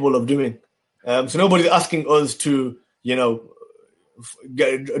we're capable of doing. So nobody's asking us to,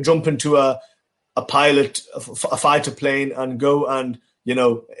 jump into a fighter plane and go and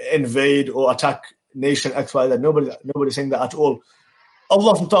invade or attack nation X, Y, Z. Nobody's saying that at all.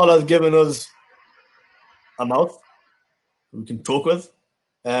 Allah subhanahu wa ta'ala has given us a mouth we can talk with,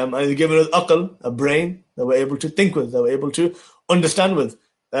 and He's given us aql, a brain that we're able to think with, that we're able to understand with.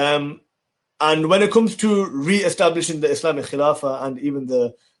 And when it comes to re-establishing the Islamic Khilafah, and even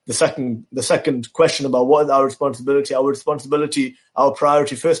the second question about what is our responsibility, our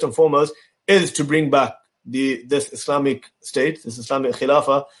priority first and foremost is to bring back this Islamic state, this Islamic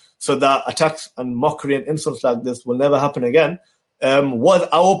Khilafah, so that attacks and mockery and insults like this will never happen again. What is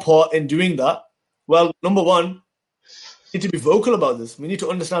our part in doing that? Well, number one, we need to be vocal about this. We need to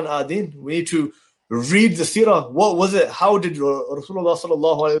understand our deen. We need to read the seerah. What was it? How did Rasulullah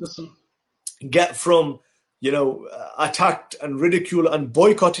sallallahu alaihi wasallam get from attacked and ridiculed and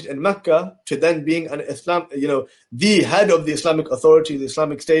boycotted in Mecca to then being an Islam, the head of the Islamic authority, the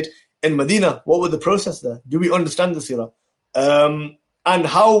Islamic State in Medina? What was the process there? Do we understand the seerah? And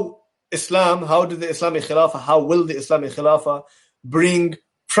how did the Islamic Khilafah, how will the Islamic Khilafah bring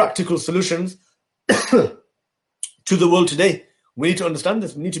practical solutions to the world today? We need to understand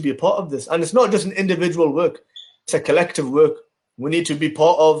this. We need to be a part of this. And it's not just an individual work. It's a collective work. We need to be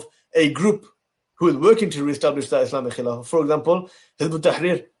part of a group who is working to reestablish that Islamic Khilafah. For example, Hizb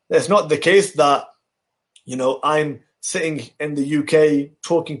ut-Tahrir. It's not the case that, I'm sitting in the UK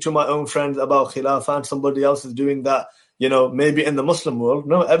talking to my own friends about Khilafah and somebody else is doing that, maybe in the Muslim world.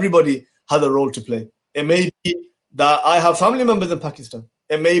 No, everybody has a role to play. It may be that I have family members in Pakistan.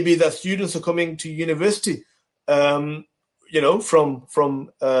 It may be that students are coming to university, from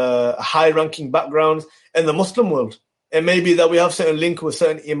high-ranking backgrounds in the Muslim world. It may be that we have certain link with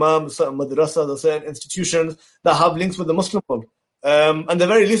certain imams, certain madrasas, or certain institutions that have links with the Muslim world. And the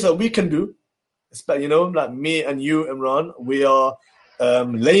very least that we can do, like me and you, Imran, we are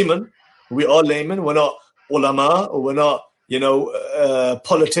laymen. We are laymen. We're not ulama, or we're not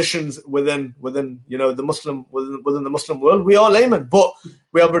politicians within the Muslim within the Muslim world. We are laymen, but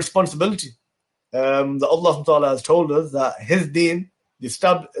we have a responsibility. That Allah Ta'ala has told us that His deen,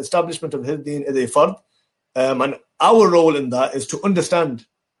 the establishment of His deen, is a fard, and our role in that is to understand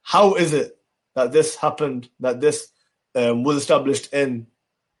how is it that this happened, that this was established in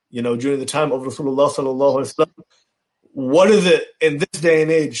during the time of Rasulullah sallallahu alaihi wasallam. What is it in this day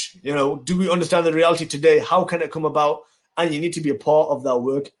and age? Do we understand the reality today? How can it come about? And you need to be a part of that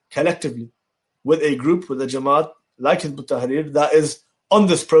work collectively with a group, with a jamaat like Hizb ut-Tahrir that is on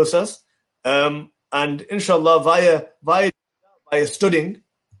this process. And inshallah, via studying,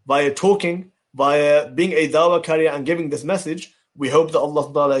 via talking, via being a dawah carrier and giving this message, we hope that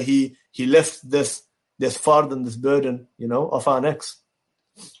Allah Ta'ala He lifts this fard and this burden, off our necks.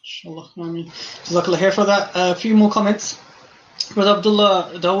 Inshallah. Ameen. Jazakallah khair for that. A few more comments. Brother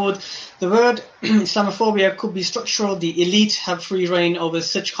Abdullah Dawood, the word Islamophobia could be structural. The elite have free reign over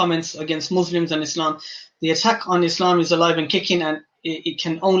such comments against Muslims and Islam. The attack on Islam is alive and kicking, and it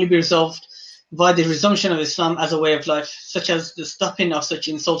can only be resolved by the resumption of Islam as a way of life, such as the stopping of such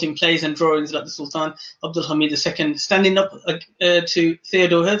insulting plays and drawings like the Sultan Abdul Hamid II, standing up to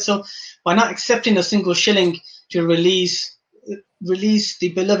Theodore Herzl by not accepting a single shilling to release the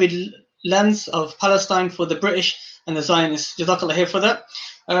beloved lands of Palestine for the British and the Zionists. Jazakallah khair for that.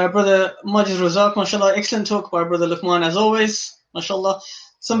 Brother Majid Razak, mashallah, excellent talk by Brother Luqman as always, mashallah.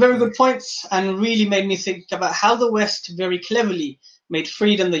 Some very good points, and really made me think about how the West very cleverly made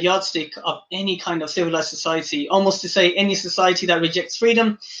freedom the yardstick of any kind of civilized society, almost to say any society that rejects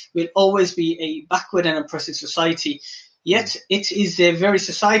freedom will always be a backward and oppressive society. Yet it is the very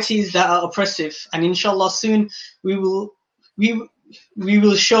societies that are oppressive, and inshallah soon we will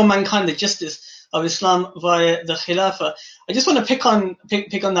show mankind the justice of Islam via the Khilafah. I just want to pick on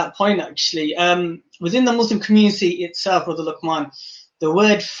that point actually. Within the Muslim community itself, Brother Luqman, the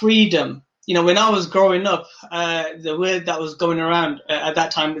word freedom, when I was growing up, the word that was going around at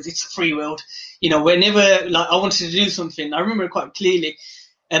that time was it's a free world. Whenever I wanted to do something, I remember it quite clearly.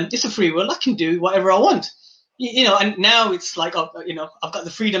 It's a free world. I can do whatever I want. And now it's like, I've got the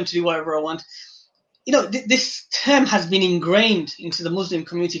freedom to do whatever I want. This term has been ingrained into the Muslim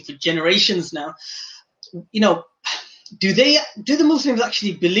community for generations now. Do the Muslims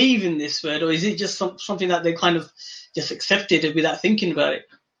actually believe in this word, or is it just something that they kind of just accepted without thinking about it?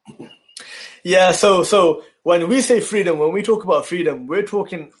 Yeah, so when we say freedom, when we talk about freedom, we're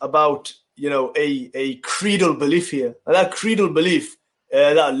talking about a creedal belief here. And that creedal belief,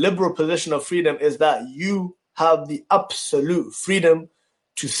 that liberal position of freedom, is that you have the absolute freedom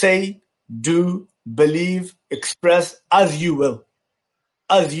to say, do, believe, express as you will.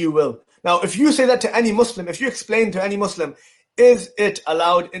 As you will. Now, if you say that to any Muslim, if you explain to any Muslim, is it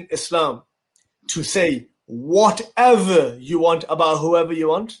allowed in Islam to say whatever you want about whoever you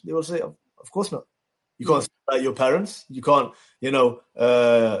want? They will say, of course not. You can't swear at your parents. You can't, you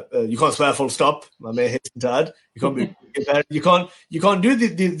can't swear full stop. I may hasten to add. You can't be your parent. You can't do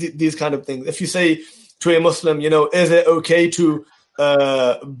these kind of things. If you say to a Muslim, is it okay to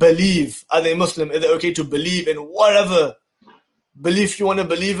believe as a Muslim? Is it okay to believe in whatever belief you want to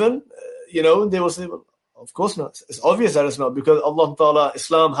believe in? They will say, well, of course not. It's obvious that it's not, because Allah Ta'ala,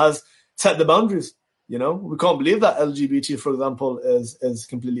 Islam has set the boundaries. We can't believe that LGBT, for example, is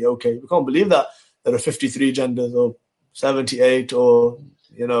completely okay. We can't believe that there are 53 genders or 78 or,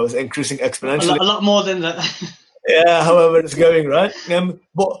 it's increasing exponentially. A lot more than that. Yeah, however it's going, right?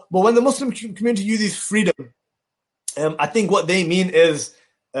 But when the Muslim community uses freedom, I think what they mean is,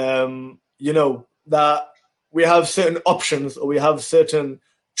 that we have certain options, or we have certain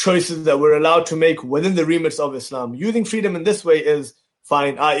choices that we're allowed to make within the remits of Islam. Using freedom in this way is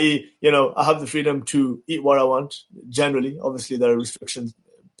fine, i.e., I have the freedom to eat what I want, generally. Obviously, there are restrictions,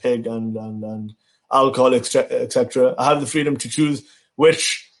 pig and alcohol, etc. I have the freedom to choose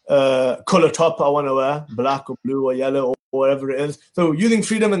which color top I want to wear, black or blue or yellow or whatever it is. So using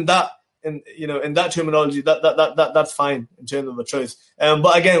freedom in that, in that terminology, that's fine in terms of a choice.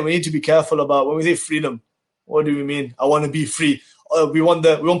 But again, we need to be careful about when we say freedom. What do we mean? I want to be free. We want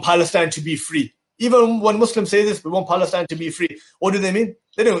Palestine to be free. Even when Muslims say this, we want Palestine to be free. What do they mean?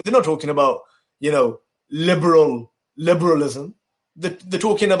 They're not talking about liberalism. They're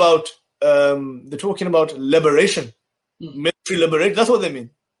talking about liberation, military liberation. That's what they mean.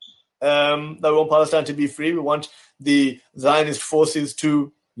 That we want Palestine to be free. We want the Zionist forces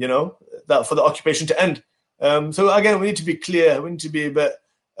to, that for the occupation to end. So again, we need to be clear. We need to be a bit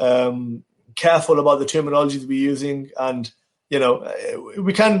careful about the terminologies we're using, and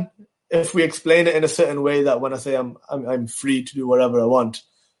we can, if we explain it in a certain way, that when I say I'm free to do whatever I want,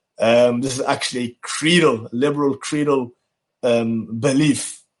 this is actually liberal creedal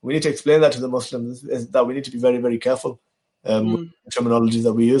belief. We need to explain that to the Muslims, that we need to be very, very careful with the terminologies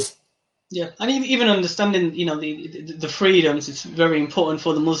that we use. Yeah, and even understanding, the freedoms, it's very important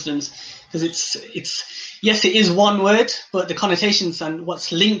for the Muslims, because it's yes, it is one word, but the connotations and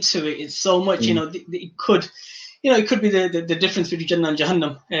what's linked to it is so much. It could be the difference between Jannah and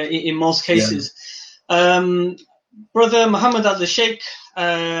Jahannam in most cases. Yeah. Brother Muhammad al-Sheikh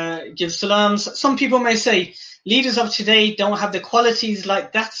gives salams. Some people may say leaders of today don't have the qualities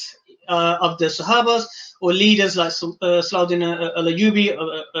like that of the Sahabas, or leaders like Salahuddin al-Ayyubi,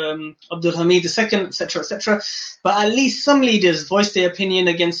 Abdul Hamid II, etc., etc. But at least some leaders voiced their opinion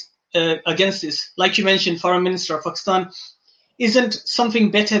against this. Like you mentioned, Foreign Minister of Pakistan, isn't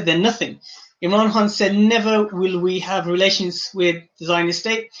something better than nothing. Imran Khan said, never will we have relations with the Zionist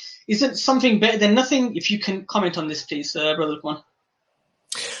state. Isn't something better than nothing? If you can comment on this, please, Brother Lukman.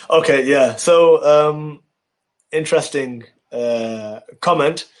 Okay, yeah. So, interesting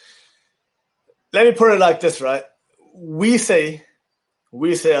comment. Let me put it like this, right? We say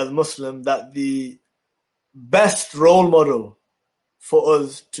as Muslim that the best role model for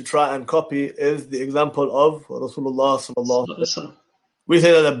us to try and copy is the example of Rasulullah sallallahu alaihi wasallam. We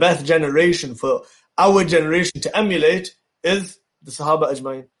say that the best generation for our generation to emulate is the Sahaba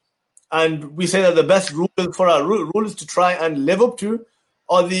Ajmain. And we say that the best rulers for our rulers to try and live up to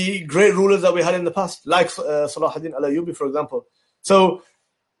are the great rulers that we had in the past, like Salahuddin al-Ayyubi, for example. So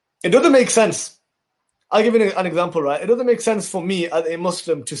it doesn't make sense. I'll give you an example, right? It doesn't make sense for me as a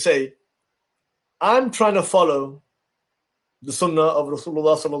Muslim to say, I'm trying to follow the Sunnah of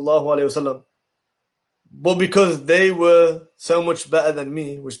Rasulullah sallallahu alaihi wasallam, but because they were so much better than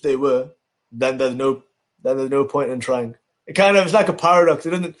me, which they were, then there's no point in trying. It's like a paradox.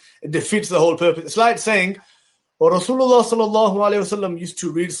 It defeats the whole purpose. It's like saying, well, Rasulullah sallallahu alaihi wasallam used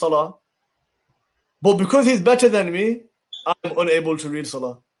to read Salah, but because he's better than me, I'm unable to read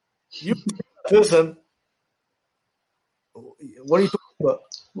Salah. You person, what are you talking about?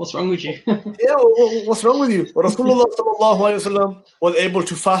 What's wrong with you? Yeah, what's wrong with you? Rasulullah sallallahu alaihi wasallam was able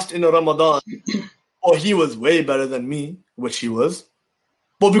to fast in Ramadan, or he was way better than me, which he was.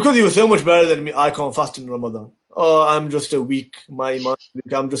 But because he was so much better than me, I can't fast in Ramadan. Oh, I'm just a weak,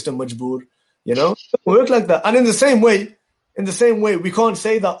 I'm just a majboor. It doesn't work like that. And in the same way, we can't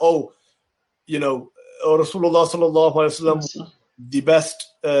say that, Rasulullah sallallahu alaihi wasallam, the best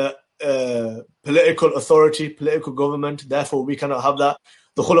political authority, political government, therefore we cannot have that.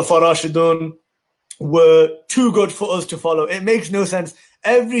 The Khulafa Rashidun were too good for us to follow. It makes no sense.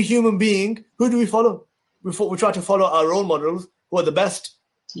 Every human being, who do we follow? We try to follow our role models who are the best.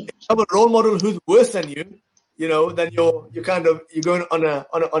 If you have a role model who's worse than you, then you're going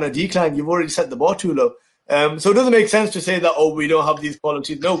on a decline. You've already set the bar too low. So it doesn't make sense to say that, we don't have these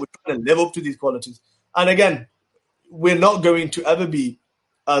qualities. No, we're trying to live up to these qualities. And again, we're not going to ever be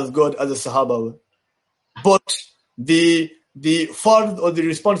as good as the Sahaba were. But the fard or the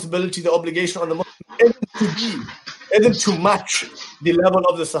responsibility, the obligation on the Muslim isn't to match the level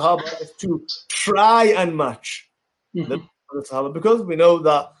of the Sahaba, it's to try and match the Sahaba. Because we know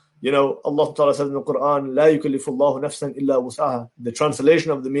that, Allah Ta'ala says in the Quran, La yukallifullahu nafsan illa wus'aha. The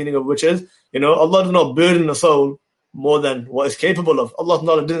translation of the meaning of which is, Allah does not burden a soul more than what is capable of. Allah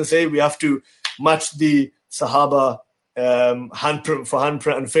Ta'ala didn't say we have to match the Sahaba handprint for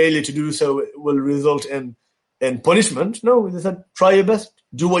handprint, and failure to do so will result in punishment. No, they said try your best,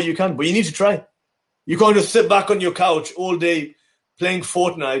 do what you can, but you need to try. You can't just sit back on your couch all day playing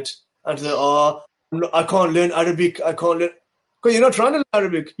Fortnite and say, I can't learn Arabic, I can't learn. Because you're not trying to learn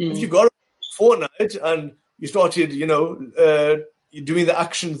Arabic. If you got Fortnite and you started, doing the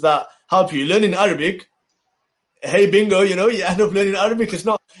actions that help you learning Arabic, hey, bingo, you end up learning Arabic. It's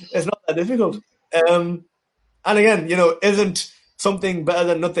not that difficult. And again, isn't something better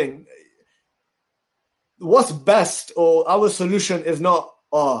than nothing. What's best, or our solution is not,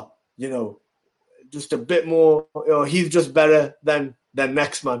 just a bit more, he's just better than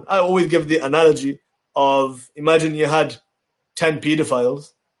next man. I always give the analogy of, imagine you had 10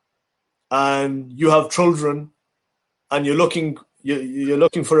 pedophiles and you have children and you're looking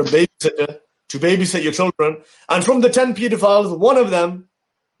for a babysitter to babysit your children, and from the 10 pedophiles, one of them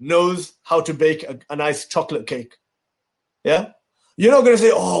knows how to bake a nice chocolate cake. Yeah? You're not going to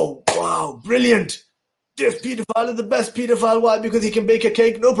say, oh, wow, brilliant. This pedophile is the best pedophile. Why? Because he can bake a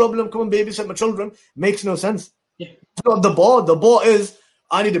cake. No problem. Come and babysit my children. Makes no sense. Yeah. It's not the bar. The bar is,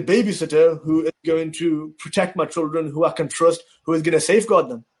 I need a babysitter who is going to protect my children, who I can trust, who is going to safeguard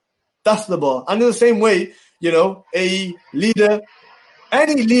them. That's the bar. And in the same way, a leader,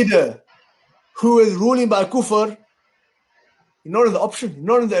 any leader who is ruling by kufr, you're not in the option, you're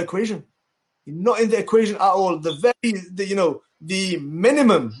not in the equation. You're not in the equation at all. The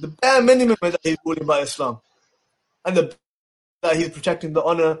minimum, the bare minimum is that he's ruling by Islam. And that he's protecting the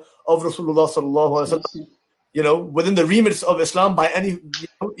honor of Rasulullah sallallahu alaihi wasallam, within the remits of Islam by any,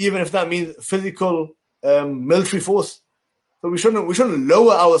 even if that means physical military force. So we shouldn't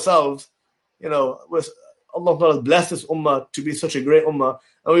lower ourselves. Allah has blessed this ummah to be such a great ummah,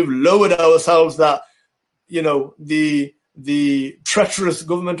 and we've lowered ourselves that the treacherous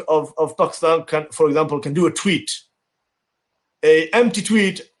government of Pakistan for example, can do a tweet, a empty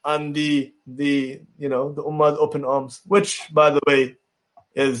tweet, and the ummah open arms, which by the way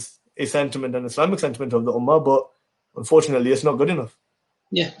is a sentiment, an Islamic sentiment of the ummah, but unfortunately it's not good enough.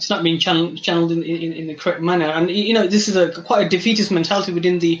 Yeah, it's not being channeled in the correct manner. And, this is quite a defeatist mentality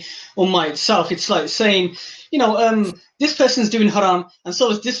within the ummah itself. It's like saying, this person's doing haram, and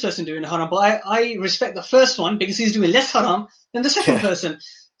so is this person doing haram. But I respect the first one because he's doing less haram than the second person.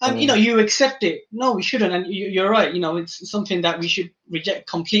 And, you accept it. No, we shouldn't. And you're right. It's something that we should reject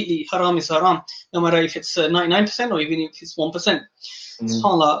completely. Haram is haram, no matter if it's 99% or even if it's 1%.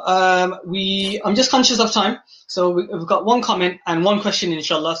 SubhanAllah. I'm just conscious of time. So we've got one comment and one question,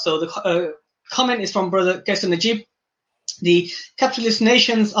 inshallah. So the comment is from Brother Kaisar Najib. The capitalist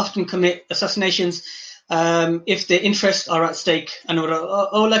nations often commit assassinations if their interests are at stake.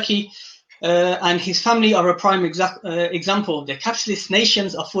 Anwar Awlaki and his family are a prime example. The capitalist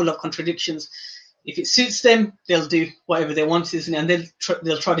nations are full of contradictions. If it suits them, they'll do whatever they want, isn't it? And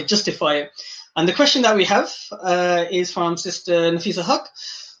they'll try to justify it. And the question that we have is from Sister Nafisa Haq.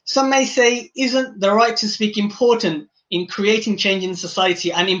 Some may say, isn't the right to speak important in creating change in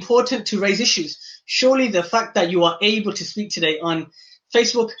society and important to raise issues? Surely the fact that you are able to speak today on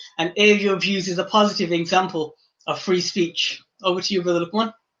Facebook and air your views is a positive example of free speech. Over to you, Brother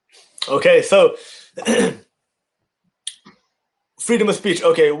Luqman. Okay, so freedom of speech.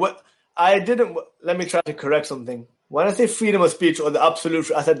 Okay, let me try to correct something. When I say freedom of speech or I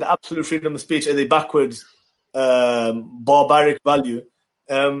said the absolute freedom of speech is a backwards, barbaric value.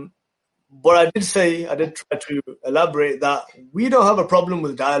 But I did try to elaborate that we don't have a problem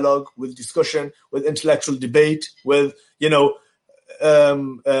with dialogue, with discussion, with intellectual debate, with,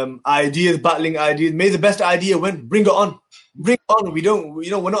 ideas, battling ideas. May the best idea win. Bring it on. Bring it on.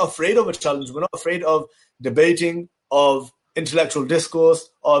 We're not afraid of a challenge. We're not afraid of debating, of intellectual discourse,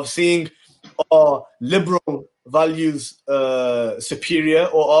 of seeing our liberal values superior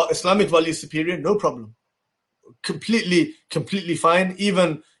or our Islamic values superior. No problem. Completely fine.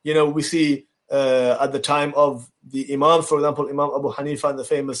 Even, we see at the time of the Imam, for example, Imam Abu Hanifa and the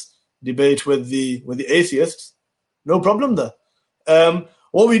famous debate with the atheists, no problem there.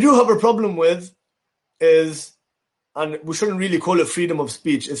 What we do have a problem with is, and we shouldn't really call it freedom of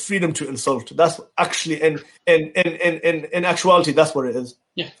speech, it's freedom to insult. That's actually, in actuality, that's what it is.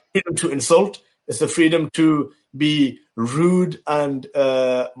 Yeah. Freedom to insult. It's the freedom to be rude and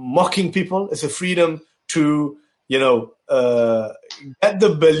mocking people. It's a freedom to get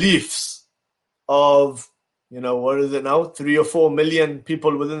the beliefs of, what is it now? 3 or 4 million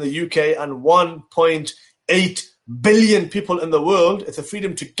people within the UK and 1.8 billion people in the world. It's a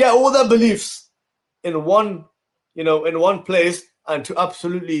freedom to get all their beliefs in one place and to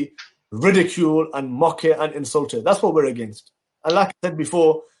absolutely ridicule and mock it and insult it. That's what we're against. And like I said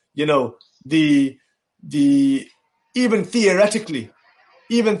before, the even theoretically,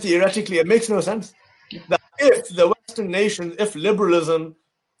 it makes no sense that if the Western nations, if liberalism,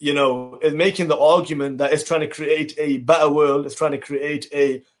 is making the argument that it's trying to create a better world, it's trying to create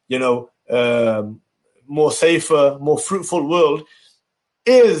a, more safer, more fruitful world,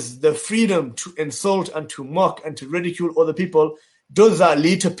 is the freedom to insult and to mock and to ridicule other people, does that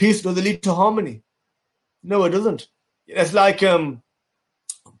lead to peace? Does it lead to harmony? No, it doesn't. It's like,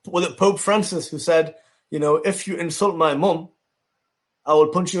 was it Pope Francis who said, if you insult my mum, I will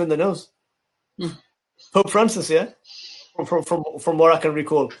punch you in the nose. Pope Francis, yeah? From what I can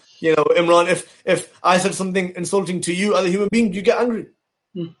recall. Imran, if I said something insulting to you as a human being, you get angry.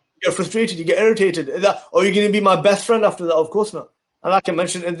 You get frustrated, you get irritated. Are you going to be my best friend after that? Of course not. And like I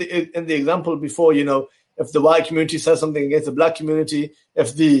mentioned in the example before, if the white community says something against the black community,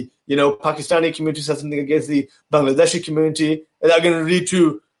 if the, Pakistani community says something against the Bangladeshi community, is that going to lead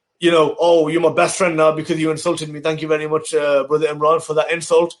to, oh, you're my best friend now because you insulted me. Thank you very much, Brother Imran, for that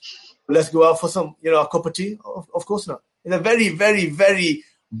insult. Let's go out for some, a cup of tea. Of course not. It's a very, very, very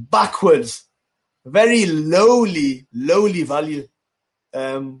backwards very lowly value.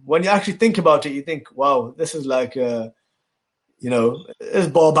 When you actually think about it, you think, wow, this is like, it's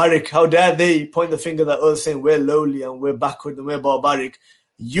barbaric. How dare they point the finger at us saying we're lowly and we're backward and we're barbaric.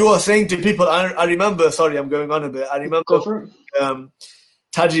 You are saying to people, I remember, sorry, I'm going on a bit. I remember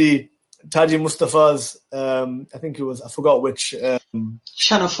Taji Mustafa's, I think it was, I forgot which.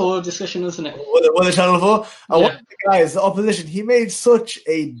 Channel 4 discussion, wasn't it? Was it Channel 4? And one of the guys, the opposition, he made such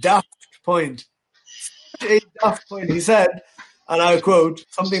a daft point. He said, and I quote,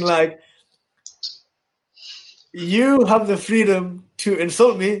 something like, you have the freedom to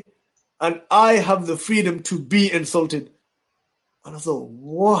insult me, and I have the freedom to be insulted. And I thought,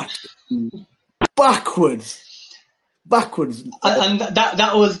 what? Backwards. And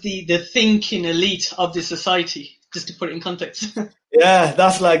that was the thinking elite of the society, just to put it in context. Yeah,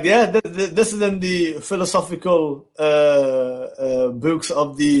 that's like, this is in the philosophical books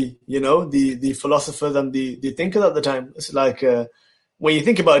of the philosophers and the thinkers at the time. It's like, when you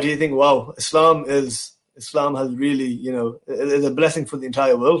think about it, you think, wow, Islam has really, is a blessing for the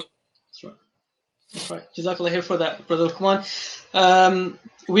entire world. That's right. Jazakallah khair for that, Brother Luqman.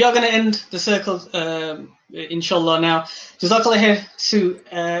 We are going to end the circle, inshallah, now. Jazakallah khair to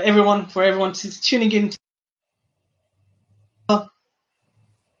everyone tuning in.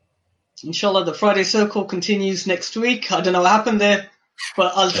 Inshallah, the Friday circle continues next week. I don't know what happened there,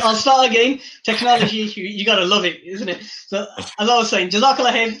 but I'll start again. Technology, you got to love it, isn't it? So, as I was saying,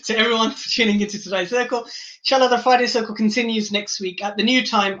 Jazakallah khair to everyone for tuning into today's circle. Inshallah, the Friday circle continues next week at the new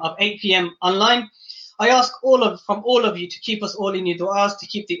time of 8 p.m. online. I ask from all of you to keep us all in your du'as, to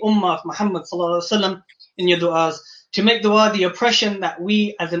keep the ummah of Muhammad sallallahu alaihi wasallam in your du'as, to make dua the oppression that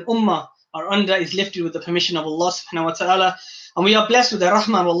we as an ummah are under is lifted with the permission of Allah subhanahu wa ta'ala. And we are blessed with the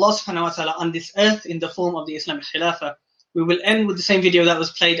rahmah of Allah subhanahu wa ta'ala on this earth in the form of the Islamic Khilafah. We will end with the same video that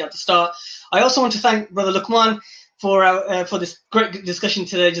was played at the start. I also want to thank Brother Luqman for this great discussion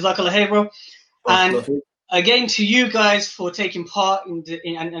today. Jazakallah khair, bro. And again, to you guys for taking part and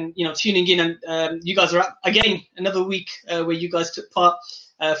tuning in. And you guys are again another week where you guys took part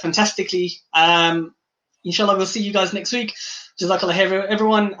fantastically. Inshallah, we'll see you guys next week. Jazakallah khair,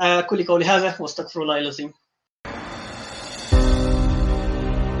 everyone. Kulli qawli hadha wa astaghfirullah al-azim.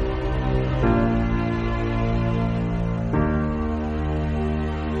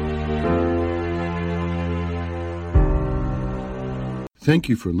 Thank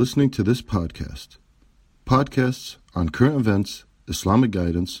you for listening to this podcast. Podcasts on current events, Islamic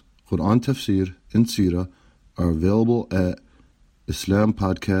guidance, Quran tafsir, and seerah are available at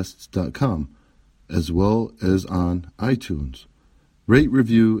islampodcasts.com as well as on iTunes. Rate,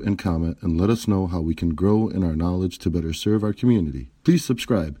 review, and comment, and let us know how we can grow in our knowledge to better serve our community. Please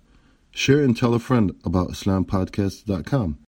subscribe, share, and tell a friend about islampodcasts.com.